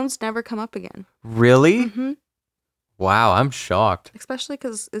 Honestly, the phones never come up again. Really? Mm-hmm. Wow, I'm shocked. Especially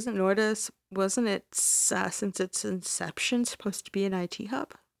because wasn't it, since its inception, supposed to be an IT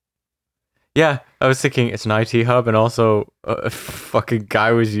hub? Yeah, I was thinking it's an IT hub, and also a fucking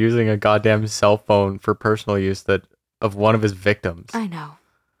guy was using a goddamn cell phone for personal use of one of his victims. I know.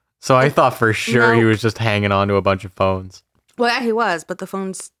 So I thought for sure he was just hanging on to a bunch of phones. Well, yeah, he was, but the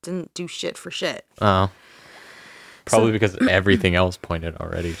phones didn't do shit for shit. Oh. Probably because everything else pointed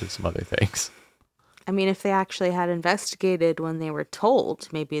already to some other things. I mean, if they actually had investigated when they were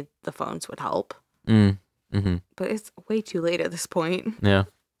told, maybe the phones would help. Mm-hmm. But it's way too late at this point. Yeah.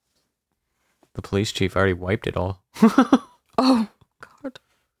 The police chief already wiped it all. Oh, God.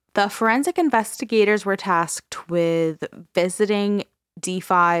 The forensic investigators were tasked with visiting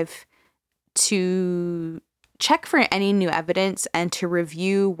D5 to check for any new evidence and to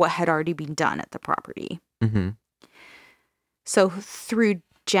review what had already been done at the property. Mm-hmm. So through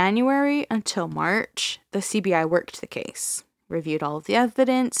January until March, the CBI worked the case, reviewed all of the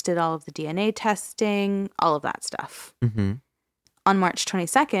evidence, did all of the DNA testing, all of that stuff. Mm-hmm. On March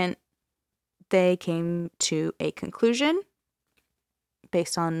 22nd, they came to a conclusion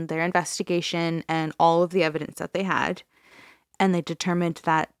based on their investigation and all of the evidence that they had. And they determined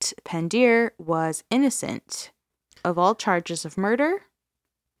that Pandir was innocent of all charges of murder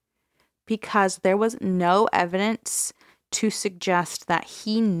because there was no evidence to suggest that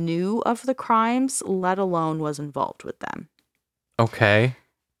he knew of the crimes, let alone was involved with them. Okay.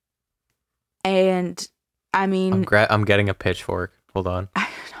 And, I mean... I'm getting a pitchfork. Hold on. I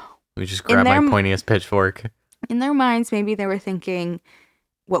don't know. Let me just grab my pointiest pitchfork. In their minds, maybe they were thinking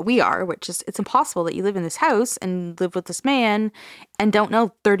what we are, which is it's impossible that you live in this house and live with this man and don't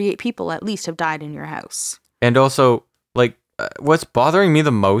know 38 people at least have died in your house. And also, like, what's bothering me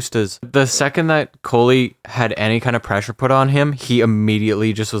the most is the second that Coley had any kind of pressure put on him, he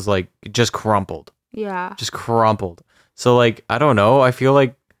immediately just was like, just crumpled. Yeah. Just crumpled. So, like, I don't know. I feel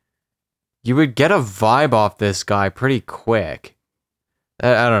like you would get a vibe off this guy pretty quick.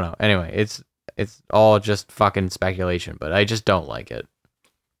 I don't know. Anyway, it's all just fucking speculation, but I just don't like it.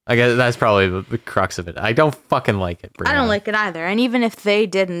 I guess that's probably the crux of it. I don't fucking like it, Brianna. I don't like it either. And even if they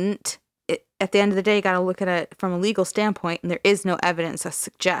didn't, at the end of the day, you got to look at it from a legal standpoint, and there is no evidence that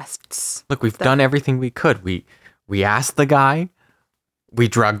suggests. Look, we've done everything we could. We asked the guy. We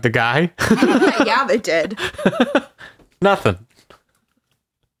drugged the guy. Yeah, they did. Nothing.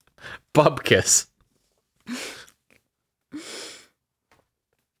 Bubkiss.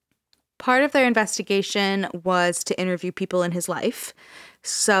 Part of their investigation was to interview people in his life.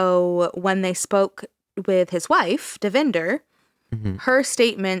 So when they spoke with his wife, Devinder, Her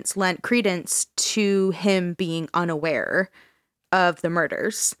statements lent credence to him being unaware of the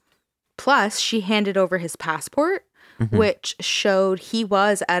murders. Plus, she handed over his passport, which showed he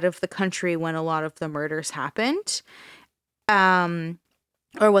was out of the country when a lot of the murders happened,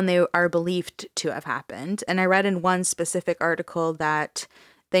 or when they are believed to have happened. And I read in one specific article that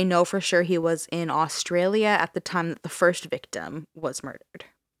they know for sure he was in Australia at the time that the first victim was murdered.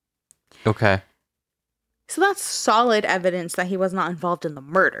 Okay. So that's solid evidence that he was not involved in the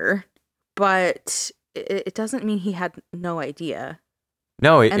murder, but it doesn't mean he had no idea.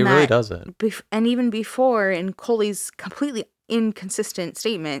 No, it really doesn't. And even before, in Coley's completely inconsistent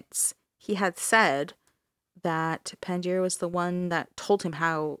statements, he had said that Pandier was the one that told him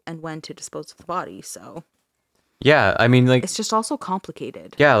how and when to dispose of the body. So yeah, I mean, like, it's just also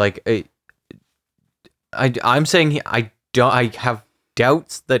complicated. Yeah, like I'm saying I have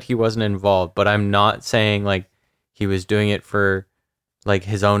doubts that he wasn't involved, but I'm not saying like he was doing it for like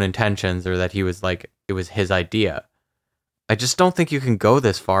his own intentions or that he was like it was his idea. I just don't think you can go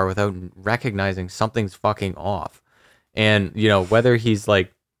this far without recognizing something's fucking off. And, you know, whether he's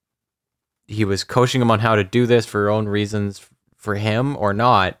like he was coaching him on how to do this for own reasons for him or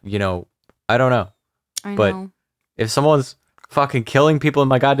not, you know, I don't know. But if someone's fucking killing people in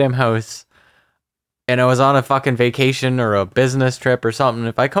my goddamn house and I was on a fucking vacation or a business trip or something,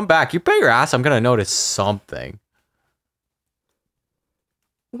 if I come back, you bet your ass I'm going to notice something.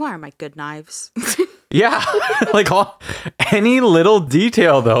 Why are my good knives? Yeah. Like any little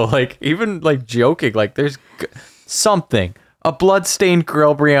detail though, like even like joking, like there's something. A bloodstained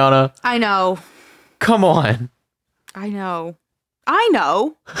grill, Brianna. I know. Come on. I know.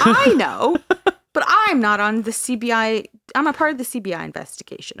 But I'm not on the CBI. I'm a part of the CBI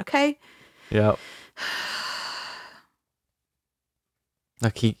investigation, okay? Yeah.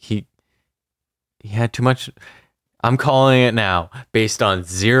 Like he had too much. I'm calling it now, based on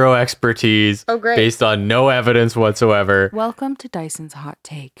zero expertise. Oh, great. Based on no evidence whatsoever. Welcome to Dyson's Hot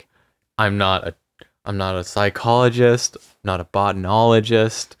Take. I'm not a psychologist, not a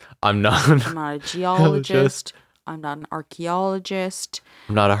botanologist. I'm not a geologist. I'm not an archaeologist.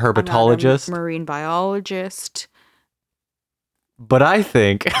 I'm not a herpetologist. I'm not a marine biologist. But I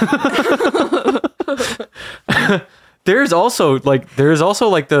think there's also like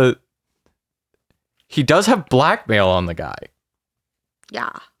he does have blackmail on the guy.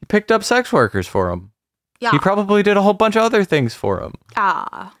 Yeah. He picked up sex workers for him. Yeah. He probably did a whole bunch of other things for him.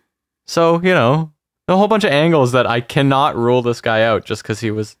 Ah. So, you know, a whole bunch of angles that I cannot rule this guy out just because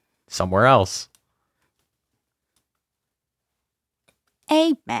he was somewhere else.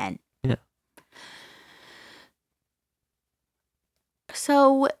 Amen. Yeah.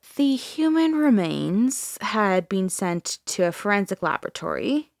 So the human remains had been sent to a forensic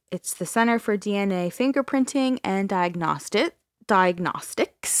laboratory. It's the Center for DNA Fingerprinting and Diagnostics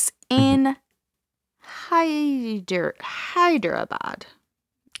in Hyderabad.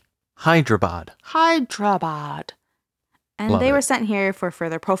 And they were sent here for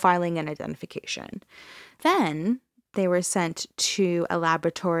further profiling and identification. Then they were sent to a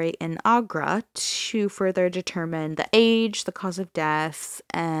laboratory in Agra to further determine the age, the cause of death,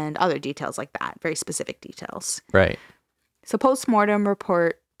 and other details like that. Very specific details. Right. So post-mortem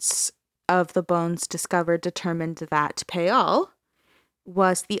reports of the bones discovered determined that Payal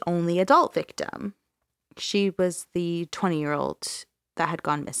was the only adult victim. She was the 20-year-old that had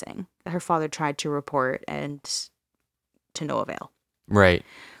gone missing, that her father tried to report and to no avail. Right.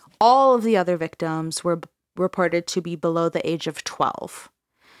 All of the other victims were reported to be below the age of 12.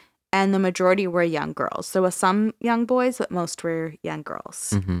 And the majority were young girls. There were some young boys, but most were young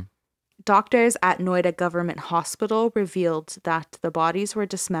girls. Mm-hmm. Doctors at Noida Government Hospital revealed that the bodies were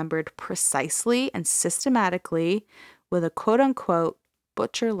dismembered precisely and systematically with a quote-unquote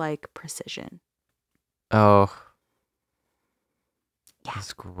butcher-like precision. Oh. Yeah.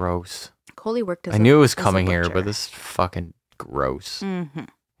 That's gross. Coley worked as I knew it was coming here, but this is fucking gross. Mm-hmm.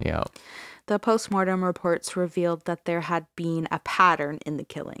 Yeah. The postmortem reports revealed that there had been a pattern in the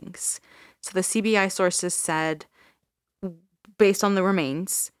killings. So the CBI sources said, based on the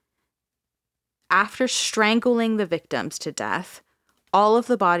remains, after strangling the victims to death, all of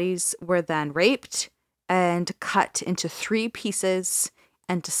the bodies were then raped and cut into 3 pieces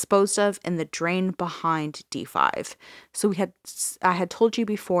and disposed of in the drain behind D5. So I had told you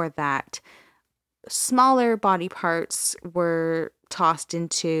before that smaller body parts were tossed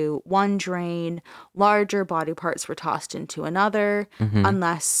into one drain, larger body parts were tossed into another,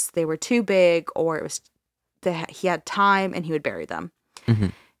 unless they were too big or it was he had time and he would bury them. Mm-hmm.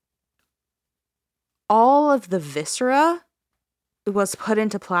 All of the viscera was put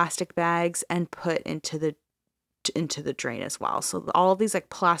into plastic bags and put into the into the drain as well. So all of these like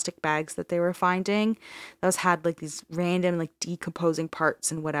plastic bags that they were finding, those had like these random like decomposing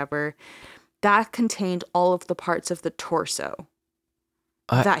parts and whatever, that contained all of the parts of the torso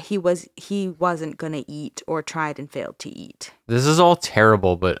that he wasn't gonna eat or tried and failed to eat. This is all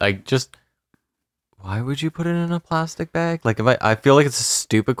terrible, but why would you put it in a plastic bag? Like, I feel like it's a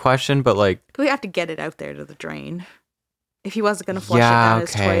stupid question, but like, we have to get it out there to the drain. If he wasn't gonna flush it down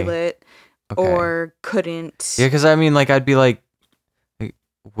his toilet, or couldn't. Yeah, because I mean, like, I'd be like,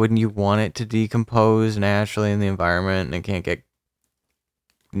 wouldn't you want it to decompose naturally in the environment and it can't get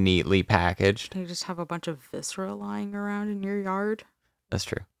neatly packaged? You just have a bunch of viscera lying around in your yard. That's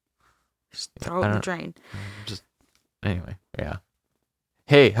true. Just throw it in the drain. Anyway, yeah.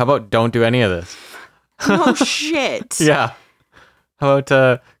 Hey, how about don't do any of this? No shit. Yeah. How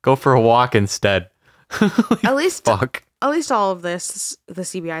about go for a walk instead? At least fuck. At least all of this, the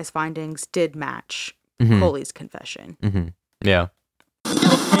CBI's findings did match Coley's confession. Mm-hmm. Yeah.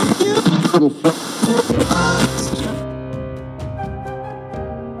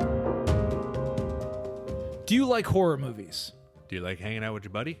 Do you like horror movies? Do you like hanging out with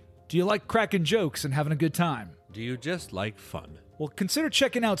your buddy? Do you like cracking jokes and having a good time? Do you just like fun? Well, consider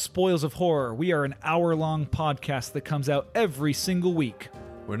checking out Spoils of Horror. We are an hour-long podcast that comes out every single week.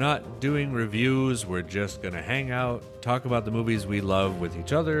 We're not doing reviews, we're just going to hang out, talk about the movies we love with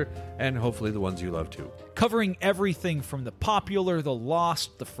each other, and hopefully the ones you love too. Covering everything from the popular, the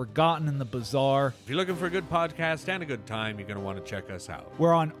lost, the forgotten, and the bizarre. If you're looking for a good podcast and a good time, you're going to want to check us out.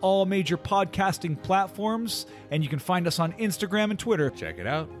 We're on all major podcasting platforms, and you can find us on Instagram and Twitter. Check it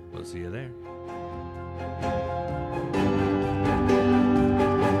out. We'll see you there.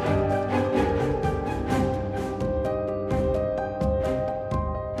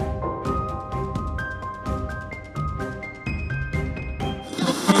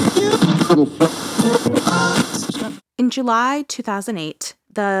 In July 2008,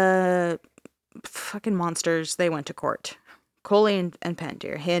 the fucking monsters, they went to court. Coley and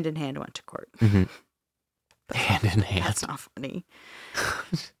Pantier, hand in hand, went to court. Mm-hmm. Hand in hand. That's not funny.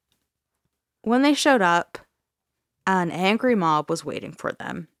 When they showed up, an angry mob was waiting for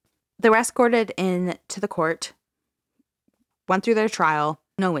them. They were escorted into the court, went through their trial,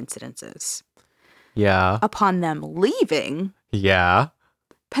 no incidences. Yeah. Upon them leaving, yeah,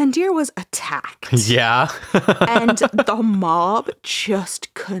 Pantier was attacked. Yeah. And the mob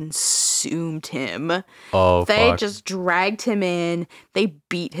just consumed him. Oh, They fuck. just dragged him in. They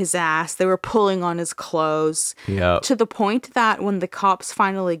beat his ass. They were pulling on his clothes. Yeah. To the point that when the cops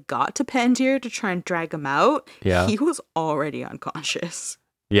finally got to Pantier to try and drag him out, he was already unconscious.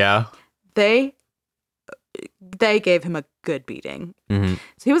 Yeah. They gave him a good beating. Mm-hmm.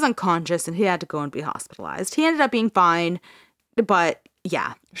 So he was unconscious and he had to go and be hospitalized. He ended up being fine, but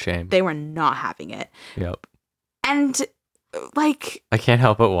yeah. Shame. They were not having it. Yep. And like, I can't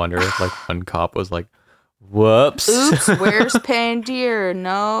help but wonder if like one cop was like, whoops. oops, where's Pantier?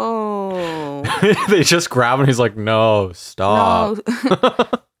 No. They just grab him. He's like, no, stop. No.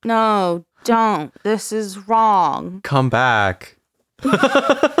 No, don't. This is wrong. Come back. But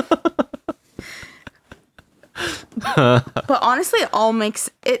honestly,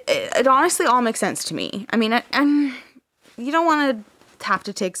 it honestly all makes sense to me. I mean, and you don't want to have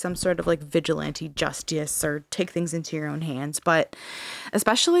to take some sort of like vigilante justice or take things into your own hands, but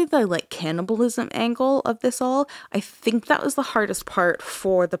especially the like cannibalism angle of this all, I think that was the hardest part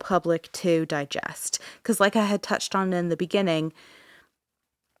for the public to digest, because like I had touched on in the beginning,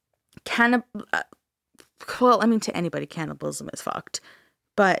 well, I mean, to anybody, cannibalism is fucked,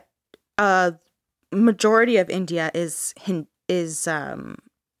 but majority of India is Hindi.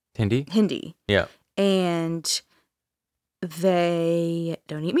 Yeah. And they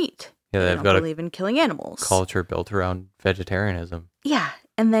don't eat meat. Yeah, they don't believe in killing animals. Culture built around vegetarianism. Yeah,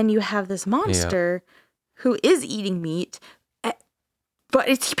 and then you have this monster who is eating meat, but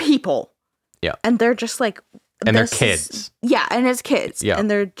it's people. Yeah, and they're just like, and they're kids. And it's kids. Yeah,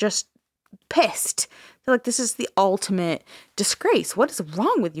 and they're just pissed. They're like, this is the ultimate disgrace. What is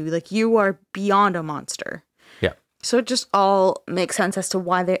wrong with you? Like, you are beyond a monster. Yeah. So it just all makes sense as to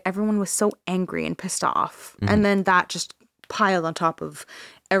why everyone was so angry and pissed off. Mm-hmm. And then that just piled on top of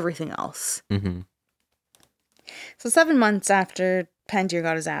everything else. Mm-hmm. So 7 months after Pantier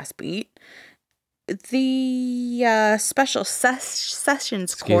got his ass beat, the special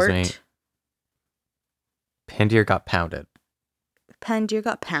sessions court... Excuse me. Pantier got pounded. Pantier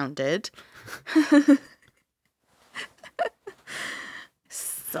got pounded.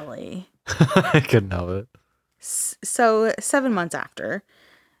 Silly. I couldn't help it. So 7 months after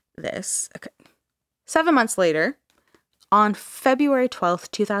this, 7 months later, on February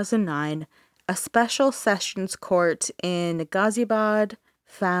 12th, 2009, a special sessions court in Ghaziabad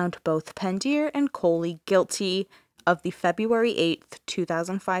found both Pendir and Kohli guilty of the February 8th,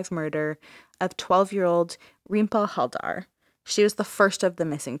 2005 murder of 12-year-old Rimpa Haldar. She was the first of the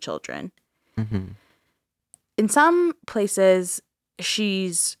missing children. Mm-hmm. In some places,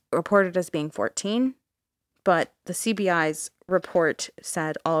 she's reported as being 14, but the CBI's report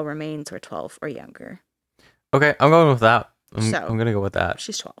said all remains were 12 or younger. Okay, I'm going with that. I'm So, going to go with that.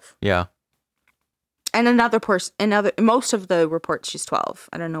 She's 12. Yeah. And most of the reports she's 12.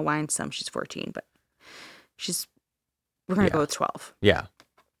 I don't know why in some she's 14, but we're going to go with 12. Yeah.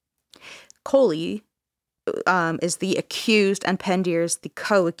 Kohli is the accused and Pendir's the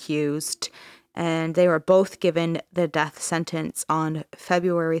co-accused, and they were both given the death sentence on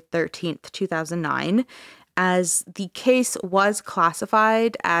February 13th, 2009, as the case was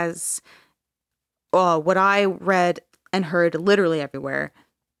classified as what I read and heard literally everywhere,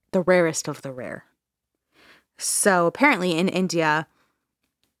 the rarest of the rare. So apparently in India,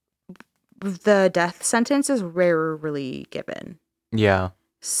 the death sentence is rarely given. Yeah.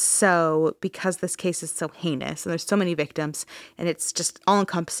 So because this case is so heinous and there's so many victims and it's just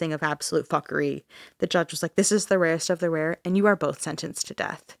all-encompassing of absolute fuckery, the judge was like, this is the rarest of the rare and you are both sentenced to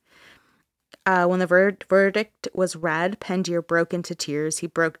death. When the verdict was read, Pendir broke into tears. He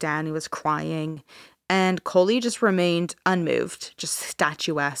broke down. He was crying. And Kohli just remained unmoved, just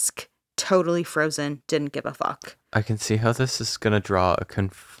statuesque, totally frozen, didn't give a fuck. I can see how this is going to draw a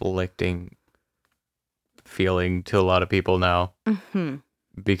conflicting feeling to a lot of people now. Mm-hmm.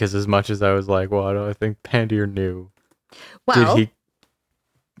 Because as much as I was like, well, I don't think Pandier knew. Well, did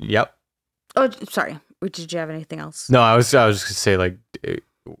he? Yep. Oh, sorry. Did you have anything else? No, I was just gonna say like,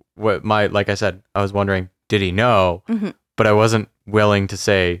 like I said, I was wondering, did he know? Mm-hmm. But I wasn't willing to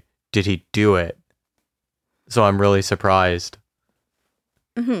say, did he do it? So I'm really surprised.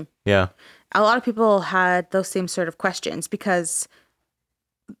 Mm-hmm. Yeah. A lot of people had those same sort of questions because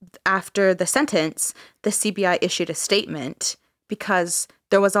after the sentence, the CBI issued a statement because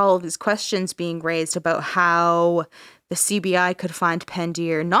there was all of these questions being raised about how the CBI could find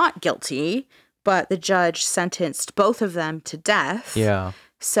Pendir not guilty, but the judge sentenced both of them to death. Yeah.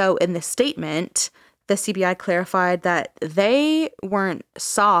 So in the statement, the CBI clarified that they weren't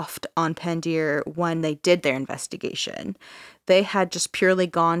soft on Pendir when they did their investigation. They had just purely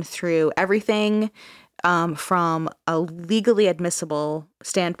gone through everything from a legally admissible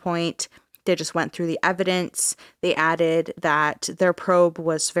standpoint. They just went through the evidence. They added that their probe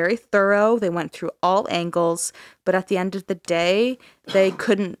was very thorough. They went through all angles. But at the end of the day, they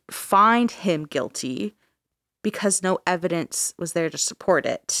couldn't find him guilty because no evidence was there to support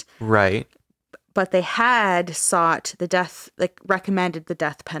it. Right. But they had sought the death, recommended the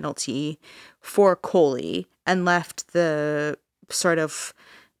death penalty for Kohli and left the sort of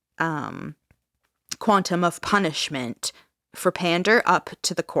quantum of punishment for Pandir up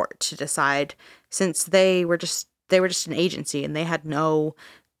to the court to decide, since they were just an agency and they had no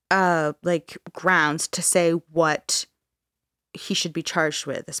grounds to say what he should be charged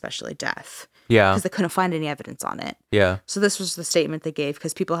with, especially death. Yeah. Because they couldn't find any evidence on it. Yeah. So this was the statement they gave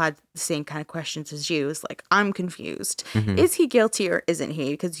because people had the same kind of questions as you. It's like, I'm confused. Mm-hmm. Is he guilty or isn't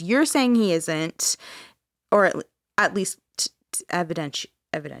he? Because you're saying he isn't, or at least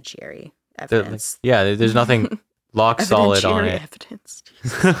evidentiary evidence. There's nothing lock solid on it. Evidence.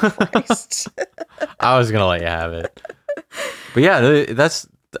 Jesus Christ. I was gonna let you have it, but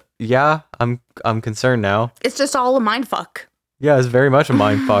I'm concerned now. It's just all a mind fuck. Yeah, it's very much a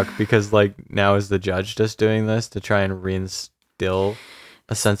mind fuck because now is the judge just doing this to try and reinstill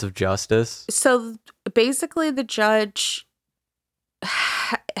a sense of justice? So basically, the judge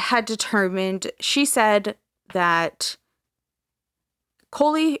had determined. She said that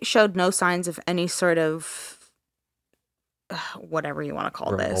Kohli showed no signs of any sort of whatever you want to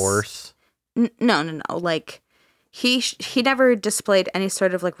call remorse. this. No. He never displayed any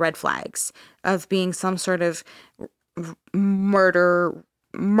sort of red flags of being some sort of murdering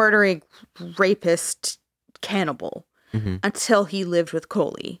rapist cannibal until he lived with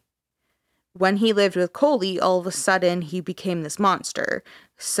Kohli. When he lived with Kohli, all of a sudden he became this monster.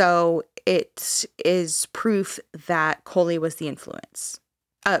 So it is proof that Kohli was the influence.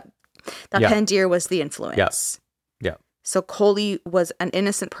 Pendir was the influence. Yeah. So Kohli was an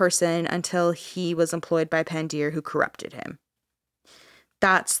innocent person until he was employed by Pendir, who corrupted him.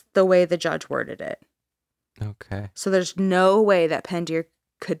 That's the way the judge worded it. Okay. So there's no way that Pendir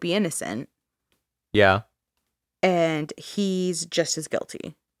could be innocent. Yeah. And he's just as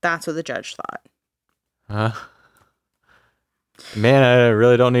guilty. That's what the judge thought. Man, I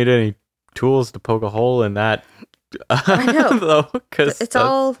really don't need any tools to poke a hole in that. I know. Though, 'cause it's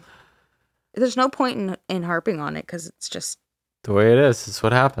all There's no point in harping on it because it's just the way it is. It's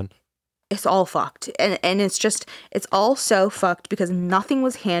what happened. It's all fucked. And it's all so fucked because nothing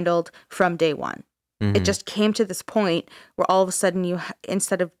was handled from day one. Mm-hmm. It just came to this point where all of a sudden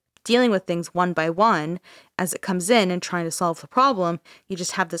instead of dealing with things one by one as it comes in and trying to solve the problem, you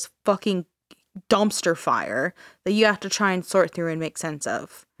just have this fucking dumpster fire that you have to try and sort through and make sense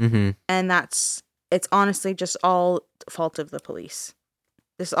of. Mm-hmm. And it's honestly just all the fault of the police.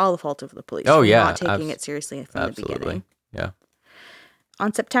 This is all the fault of the police. Oh, for yeah. not taking it seriously from the beginning. Yeah.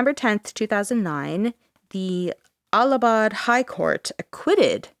 On September 10th, 2009, the Allahabad High Court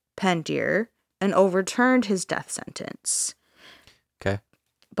acquitted Pandya and overturned his death sentence. Okay.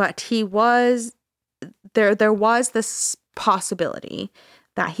 But there was this possibility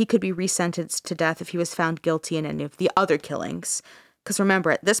that he could be resentenced to death if he was found guilty in any of the other killings. Because remember,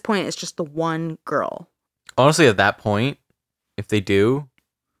 at this point, it's just the one girl. Honestly, at that point, if they do,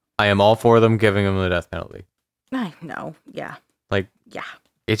 I am all for them giving him the death penalty. I know, yeah. Like, yeah.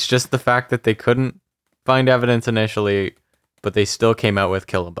 It's just the fact that they couldn't find evidence initially, but they still came out with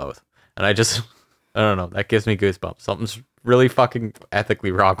kill them both. And I don't know, that gives me goosebumps. Something's really fucking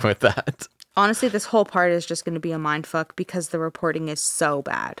ethically wrong with that. Honestly, this whole part is just going to be a mindfuck because the reporting is so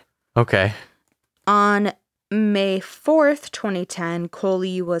bad. Okay. On May 4th, 2010,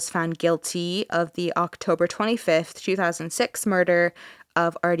 Kohli was found guilty of the October 25th, 2006 murder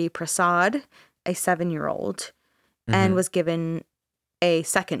of Arti Prasad, a 7-year-old, and was given a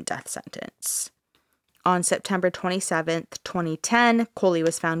second death sentence. On September 27th, 2010, Kohli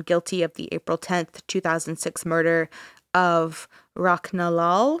was found guilty of the April 10th, 2006 murder of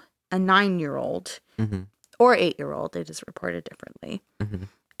Rakhnalal, a 9-year-old, or 8-year-old, it is reported differently,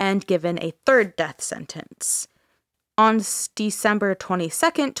 and given a third death sentence. On December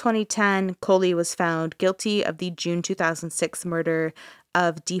 22nd, 2010, Kohli was found guilty of the June 2006 murder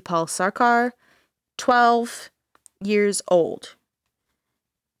of Deepal Sarkar, 12 years old.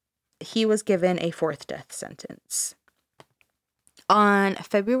 He was given a fourth death sentence. On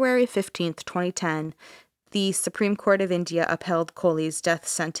February 15th, 2010, the Supreme Court of India upheld Kohli's death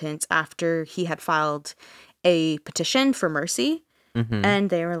sentence after he had filed a petition for mercy. And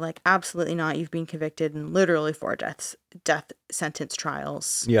they were like, absolutely not. You've been convicted in literally 4 death sentence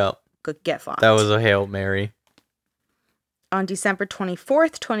trials. Yeah. Go get fucked. That was a Hail Mary. On December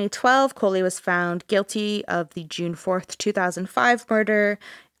 24th, 2012, Kohli was found guilty of the June 4th, 2005 murder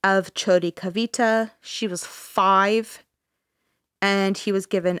of Choti Kavita. She was 5, and he was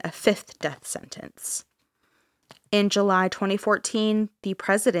given a 5th death sentence. In July 2014, the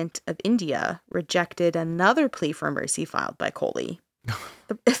president of India rejected another plea for mercy filed by Kohli.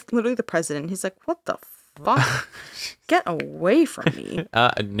 It's literally the president. He's like, what the fuck? Get away from me.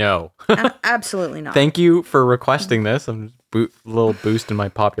 No. Absolutely not. Thank you for requesting this. I'm a little boost in my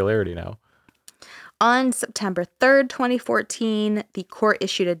popularity now. On September 3rd, 2014, the court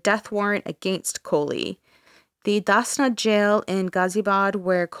issued a death warrant against Kohli. The Dasna jail in Ghaziabad,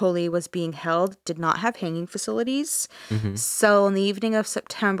 where Kohli was being held, did not have hanging facilities. So on the evening of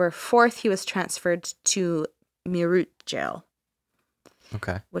September 4th, he was transferred to Meerut jail.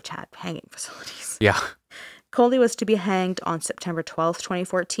 Okay. Which had hanging facilities. Yeah. Kohli was to be hanged on September 12th,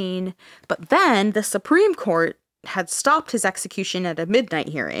 2014. But then the Supreme Court had stopped his execution at a midnight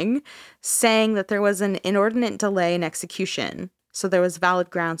hearing, saying that there was an inordinate delay in execution. So there was valid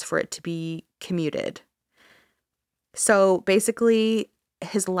grounds for it to be commuted. So basically,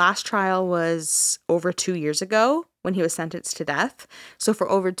 his last trial was over 2 years ago when he was sentenced to death. So for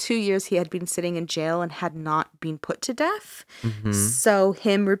over 2 years, he had been sitting in jail and had not been put to death. So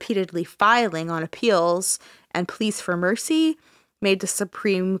him repeatedly filing on appeals and pleas for mercy made the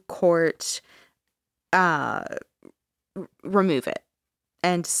Supreme Court remove it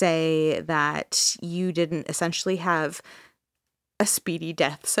and say that you didn't essentially have a speedy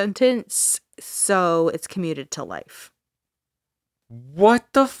death sentence, so it's commuted to life. What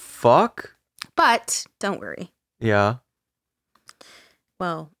the fuck? But don't worry. Yeah.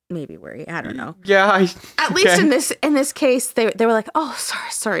 Well, maybe worry. I don't know. Yeah. At least in this case, they were like, "Oh,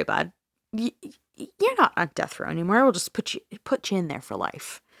 sorry, bud. You're not on death row anymore. We'll just put you in there for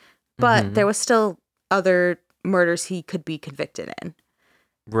life." But there was still other murders he could be convicted in.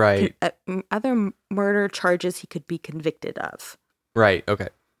 Right. Other murder charges he could be convicted of. Right. Okay.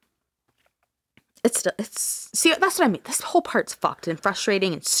 See, that's what I mean. This whole part's fucked and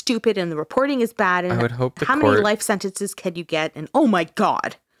frustrating and stupid, and the reporting is bad. And I would hope how many life sentences can you get? And oh my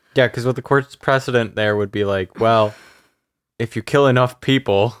god. Yeah, because what the court's precedent there would be like, well, if you kill enough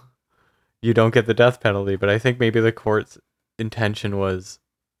people, you don't get the death penalty. But I think maybe the court's intention was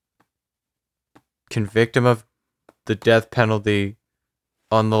convict him of the death penalty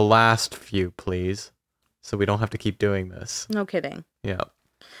on the last few, please, so we don't have to keep doing this. No kidding. Yeah.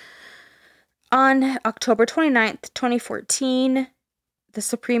 On October 29th, 2014, the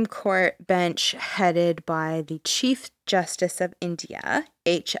Supreme Court bench headed by the Chief Justice of India,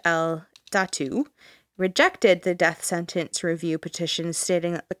 H.L. Datu, rejected the death sentence review petition,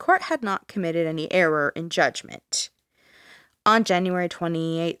 stating that the court had not committed any error in judgment. On January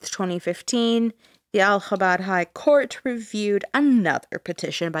 28th, 2015, the Allahabad High Court reviewed another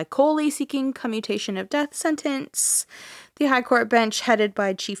petition by Kohli seeking commutation of death sentence. The High Court bench, headed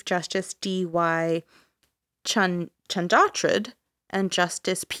by Chief Justice D.Y. Chandrachud and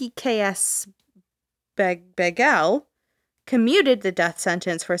Justice P.K.S. Begal, commuted the death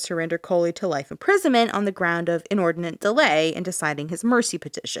sentence for Surinder Kohli to life imprisonment on the ground of inordinate delay in deciding his mercy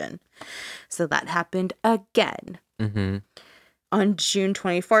petition. So that happened again. Mm-hmm. On June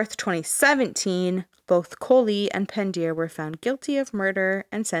 24th, 2017, both Kohli and Pandya were found guilty of murder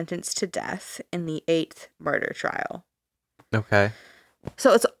and sentenced to death in the 8th murder trial. Okay.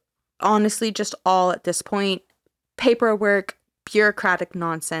 So it's honestly just all at this point paperwork, bureaucratic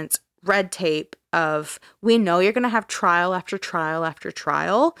nonsense, red tape of, we know you're going to have trial after trial after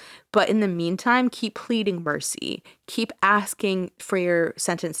trial, but in the meantime, keep pleading mercy. Keep asking for your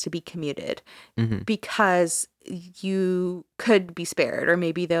sentence to be commuted because you could be spared, or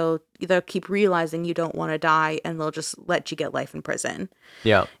maybe they'll keep realizing you don't want to die and they'll just let you get life in prison.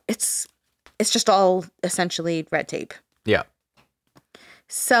 Yeah. It's just all essentially red tape. Yeah.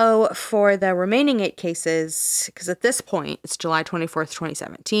 So for the remaining 8 cases, because at this point, it's July 24th,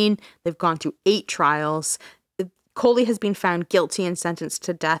 2017, they've gone through 8 trials. Kohli has been found guilty and sentenced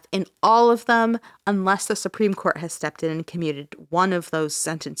to death in all of them, unless the Supreme Court has stepped in and commuted one of those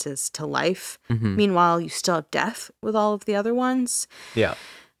sentences to life. Meanwhile, you still have death with all of the other ones. Yeah.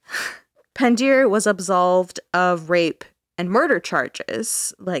 Pandya was absolved of rape and murder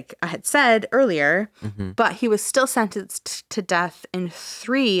charges, like I had said earlier, but he was still sentenced to death in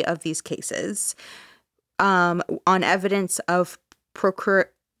 3 of these cases on evidence of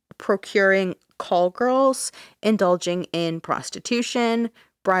procuring call girls, indulging in prostitution,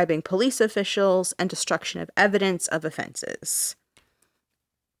 bribing police officials, and destruction of evidence of offenses.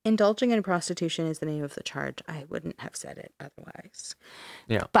 Indulging in prostitution is the name of the charge. I wouldn't have said it otherwise.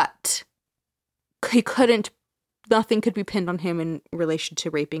 Yeah. But nothing could be pinned on him in relation to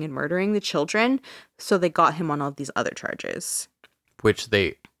raping and murdering the children, so they got him on all these other charges. Which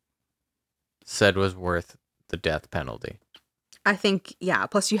they said was worth the death penalty. I think, yeah.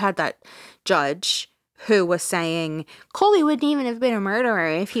 Plus you had that judge who was saying, Kohli wouldn't even have been a murderer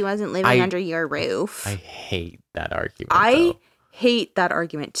if he wasn't living under your roof. I hate that argument. I hate that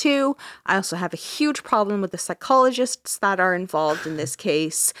argument too. I also have a huge problem with the psychologists that are involved in this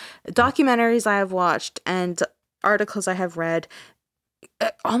case. Documentaries I have watched and articles I have read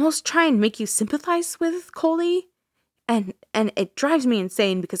almost try and make you sympathize with Kohli. And it drives me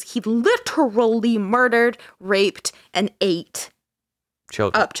insane because he literally murdered, raped, and ate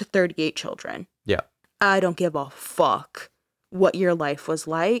children. Up to 38 children. Yeah. I don't give a fuck what your life was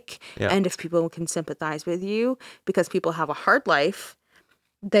like. Yeah. And if people can sympathize with you because people have a hard life,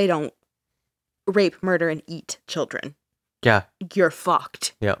 they don't rape, murder, and eat children. Yeah. You're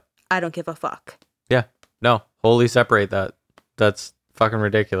fucked. Yeah. I don't give a fuck. Yeah. No, wholly separate that. That's fucking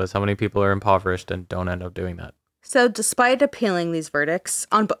ridiculous. How many people are impoverished and don't end up doing that? So despite appealing these verdicts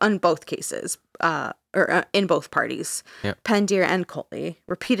on both cases, in both parties, Pandya and Kohli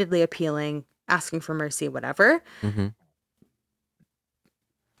repeatedly appealing, asking for mercy, whatever,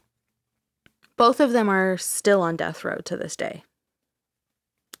 both of them are still on death row to this day.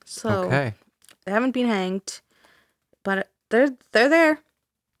 So they haven't been hanged, but they're there,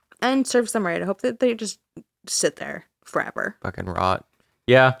 and serves them right. I hope that they just sit there forever. Fucking rot.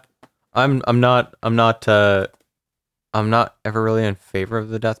 Yeah, I'm not ever really in favor of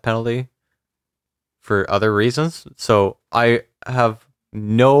the death penalty for other reasons. So I have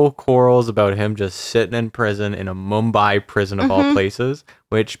no quarrels about him just sitting in prison in a Mumbai prison of all places,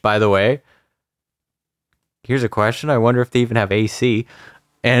 which, by the way, here's a question. I wonder if they even have AC.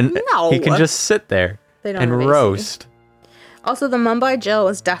 And he can just sit there and roast. Also, the Mumbai jail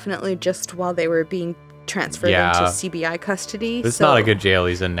was definitely just while they were being transferred into CBI custody. It's not a good jail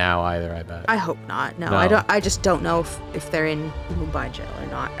he's in now either, I bet. I hope not. No. I just don't know if they're in Mumbai jail or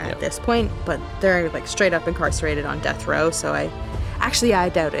not at this point, but they're like straight up incarcerated on death row, so I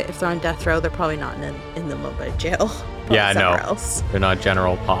doubt it. If they're on death row, they're probably not in the Mumbai jail. Yeah, I know. Else. They're not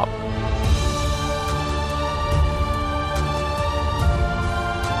General Pop.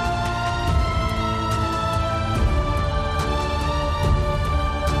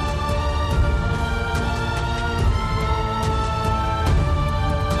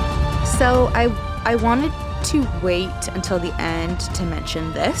 So I wanted to wait until the end to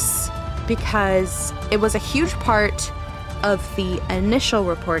mention this because it was a huge part of the initial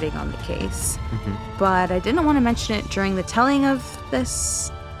reporting on the case. But I didn't want to mention it during the telling of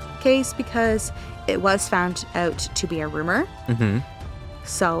this case because it was found out to be a rumor.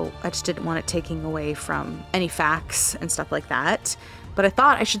 So I just didn't want it taking away from any facts and stuff like that. But I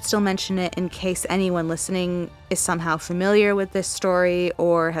thought I should still mention it in case anyone listening is somehow familiar with this story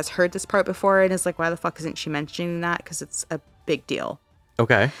or has heard this part before and is like, why the fuck isn't she mentioning that? Because it's a big deal.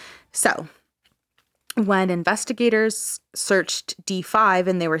 Okay. So when investigators searched D5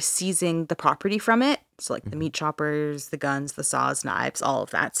 and they were seizing the property from it, so like the meat choppers, the guns, the saws, knives, all of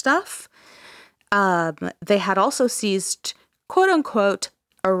that stuff, they had also seized quote unquote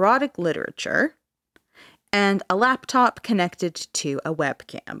erotic literature and a laptop connected to a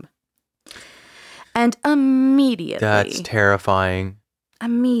webcam. And immediately... That's terrifying.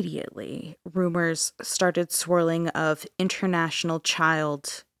 Immediately, rumors started swirling of international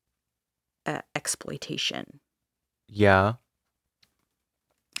child exploitation. Yeah.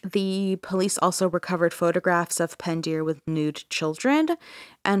 The police also recovered photographs of Pendir with nude children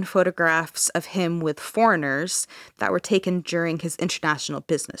and photographs of him with foreigners that were taken during his international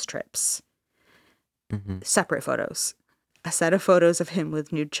business trips. Separate photos. A set of photos of him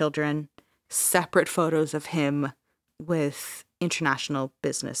with nude children, separate photos of him with international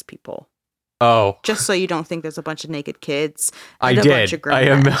business people. Oh. Just so you don't think there's a bunch of naked kids. I And a did. Bunch of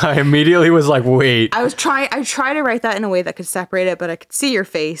grown men. I immediately was like, wait. I tried to write that in a way that could separate it, but I could see your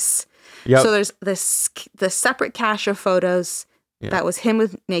face. Yep. So there's the separate cache of photos that was him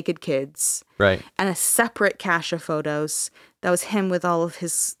with naked kids. Right. And a separate cache of photos that was him with all of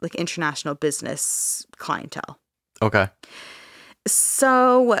his like international business clientele. Okay.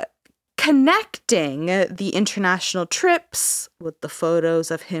 So connecting the international trips with the photos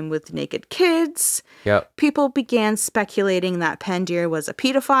of him with naked kids, people began speculating that Pendir was a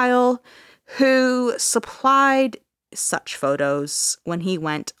pedophile who supplied such photos when he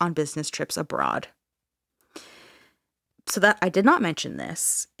went on business trips abroad. So that I did not mention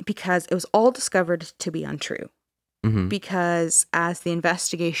this because it was all discovered to be untrue. Because as the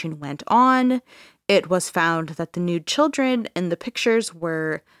investigation went on, it was found that the nude children in the pictures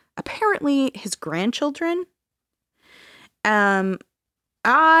were apparently his grandchildren. I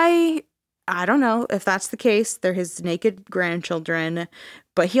don't know if that's the case. They're his naked grandchildren,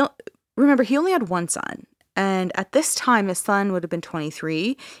 but remember he only had one son, and at this time his son would have been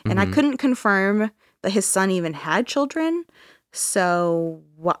 23, and I couldn't confirm that his son even had children, so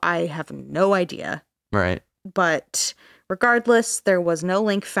I have no idea. Right. But regardless, there was no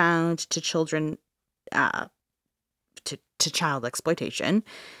link found to children, to child exploitation.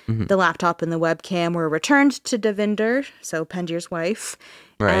 The laptop and the webcam were returned to Devinder, so Pendir's wife,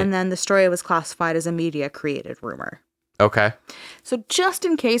 and then the story was classified as a media-created rumor. Okay. So just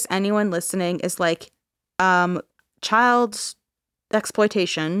in case anyone listening is like, child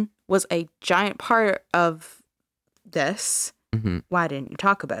exploitation was a giant part of this, why didn't you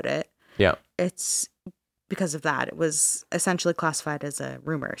talk about it? Yeah. It's because of that. It was essentially classified as a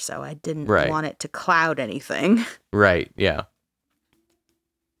rumor, so I didn't want it to cloud anything. Right, yeah.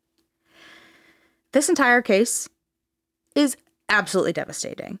 This entire case is absolutely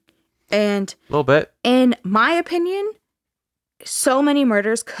devastating. And a little bit. In my opinion, so many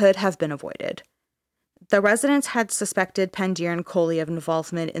murders could have been avoided. The residents had suspected Pendir and Coley of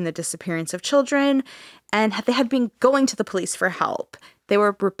involvement in the disappearance of children, and they had been going to the police for help. They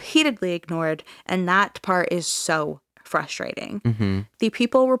were repeatedly ignored, and that part is so frustrating. The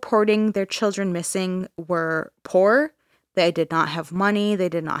people reporting their children missing were poor. They did not have money. They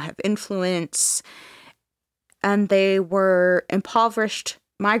did not have influence. And they were impoverished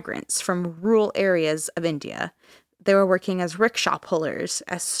migrants from rural areas of India. They were working as rickshaw pullers,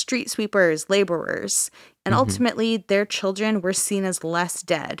 as street sweepers, laborers, and ultimately their children were seen as less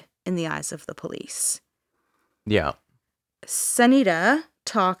dead in the eyes of the police. Yeah. Sanita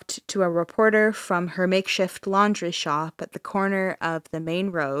talked to a reporter from her makeshift laundry shop at the corner of the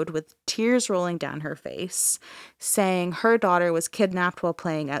main road with tears rolling down her face, saying her daughter was kidnapped while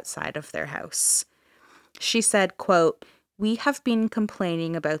playing outside of their house. She said, quote, "We have been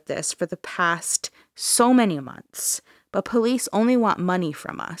complaining about this for the past so many months, but police only want money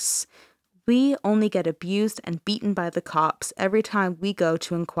from us. We only get abused and beaten by the cops every time we go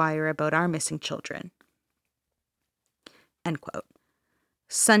to inquire about our missing children." End quote.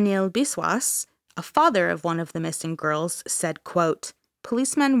 Sunil Biswas, a father of one of the missing girls, said, quote,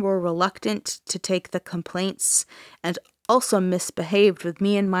 "Policemen were reluctant to take the complaints and also misbehaved with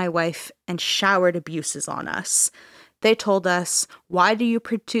me and my wife and showered abuses on us. They told us, why do you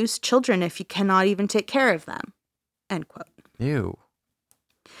produce children if you cannot even take care of them? End quote. Ew.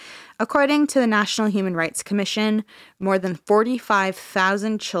 According to the National Human Rights Commission, more than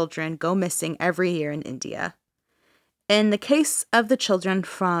 45,000 children go missing every year in India. In the case of the children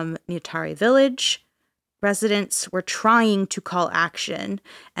from Nithari village, residents were trying to call action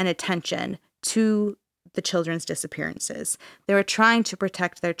and attention to the children's disappearances. They were trying to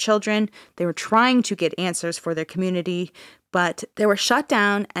protect their children. They were trying to get answers for their community, but they were shut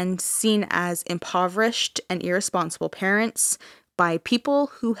down and seen as impoverished and irresponsible parents by people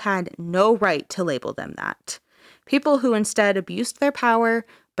who had no right to label them that. People who instead abused their power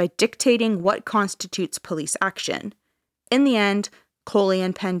by dictating what constitutes police action. In the end, Kohli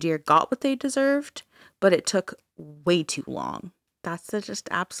and Pandya got what they deserved, but it took way too long. That's a just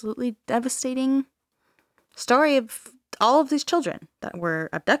absolutely devastating story of all of these children that were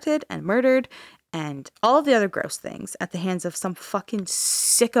abducted and murdered and all of the other gross things at the hands of some fucking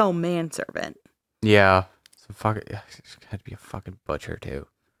sicko manservant. Yeah. It's had to be a fucking butcher too.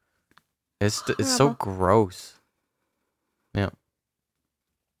 It's so gross. Yeah.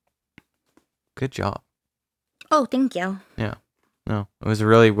 Good job. Oh, thank you. Yeah. No, it was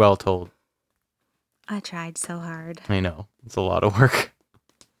really well told. I tried so hard. I know. It's a lot of work.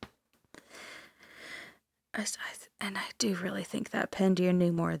 And I do really think that Pandya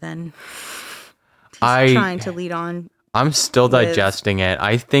knew more than he's trying to lead on. I'm still digesting it.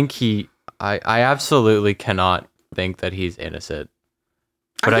 I think I absolutely cannot think that he's innocent.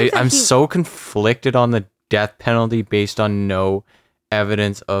 But I'm so conflicted on the death penalty based on no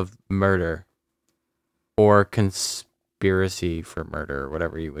evidence of murder or conspiracy for murder, or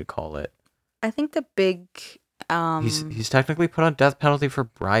whatever you would call it. I think the big he's technically put on death penalty for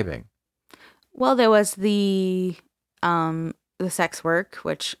bribing. Well, there was the sex work,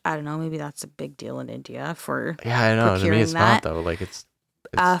 which I don't know, maybe that's a big deal in India for I know. To me, it's not though. Like it's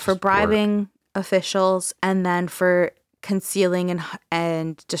for bribing officials, and then for concealing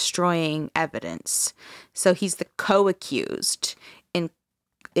and destroying evidence. So he's the co-accused in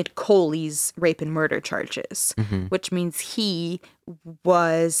Kohli's rape and murder charges, which means he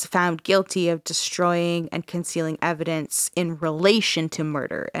was found guilty of destroying and concealing evidence in relation to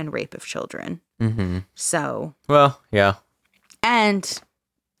murder and rape of children. So, well, yeah. And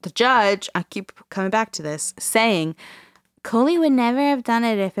the judge, I keep coming back to this, saying, Kohli would never have done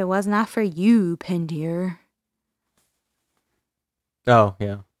it if it was not for you, Pandya. Oh,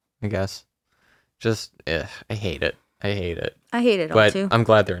 yeah, I guess. Just, I hate it. I hate it. I hate it all but too. I'm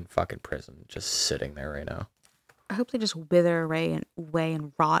glad they're in fucking prison, just sitting there right now. I hope they just wither away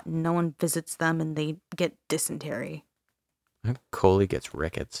and rot, and no one visits them, and they get dysentery. I think Kohli gets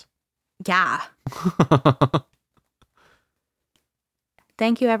rickets. Yeah.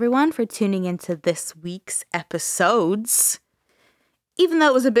 Thank you, everyone, for tuning into this week's episodes. Even though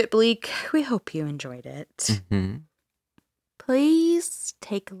it was a bit bleak, we hope you enjoyed it. Please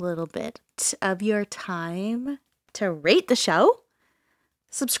take a little bit of your time to rate the show.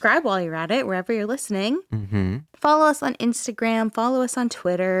 Subscribe while you're at it, wherever you're listening. Follow us on Instagram. Follow us on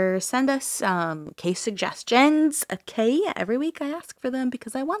Twitter. Send us case suggestions. Okay, every week I ask for them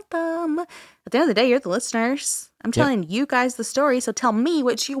because I want them. At the end of the day, you're the listeners. I'm telling you guys the story, so tell me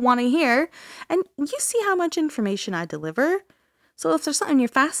what you want to hear. And you see how much information I deliver. So if there's something you're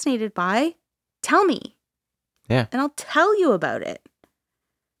fascinated by, tell me. Yeah. And I'll tell you about it.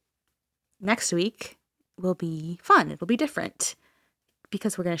 Next week will be fun. It'll be different.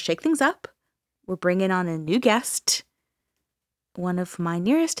 Because we're going to shake things up. We're bringing on a new guest. One of my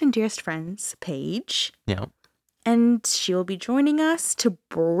nearest and dearest friends, Paige. Yeah. And she will be joining us to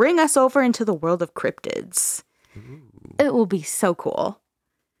bring us over into the world of cryptids. Ooh. It will be so cool.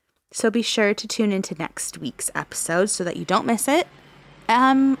 So be sure to tune into next week's episode so that you don't miss it.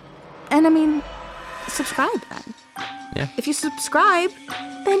 And I mean, subscribe then. Yeah. If you subscribe,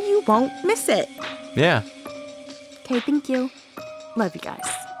 then you won't miss it. Yeah. Okay, thank you. Love you guys.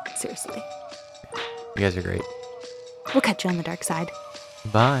 Seriously. You guys are great. We'll catch you on the dark side.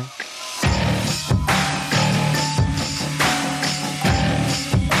 Bye. I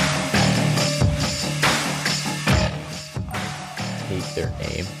hate their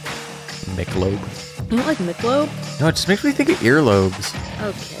name. Michelob. You don't like Michelob? No, it just makes me think of earlobes.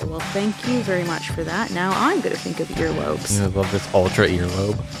 Okay, well, thank you very much for that. Now I'm going to think of earlobes. I love this ultra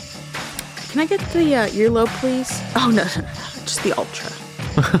earlobe. Can I get the earlobe, please? Oh, no. Just the ultra.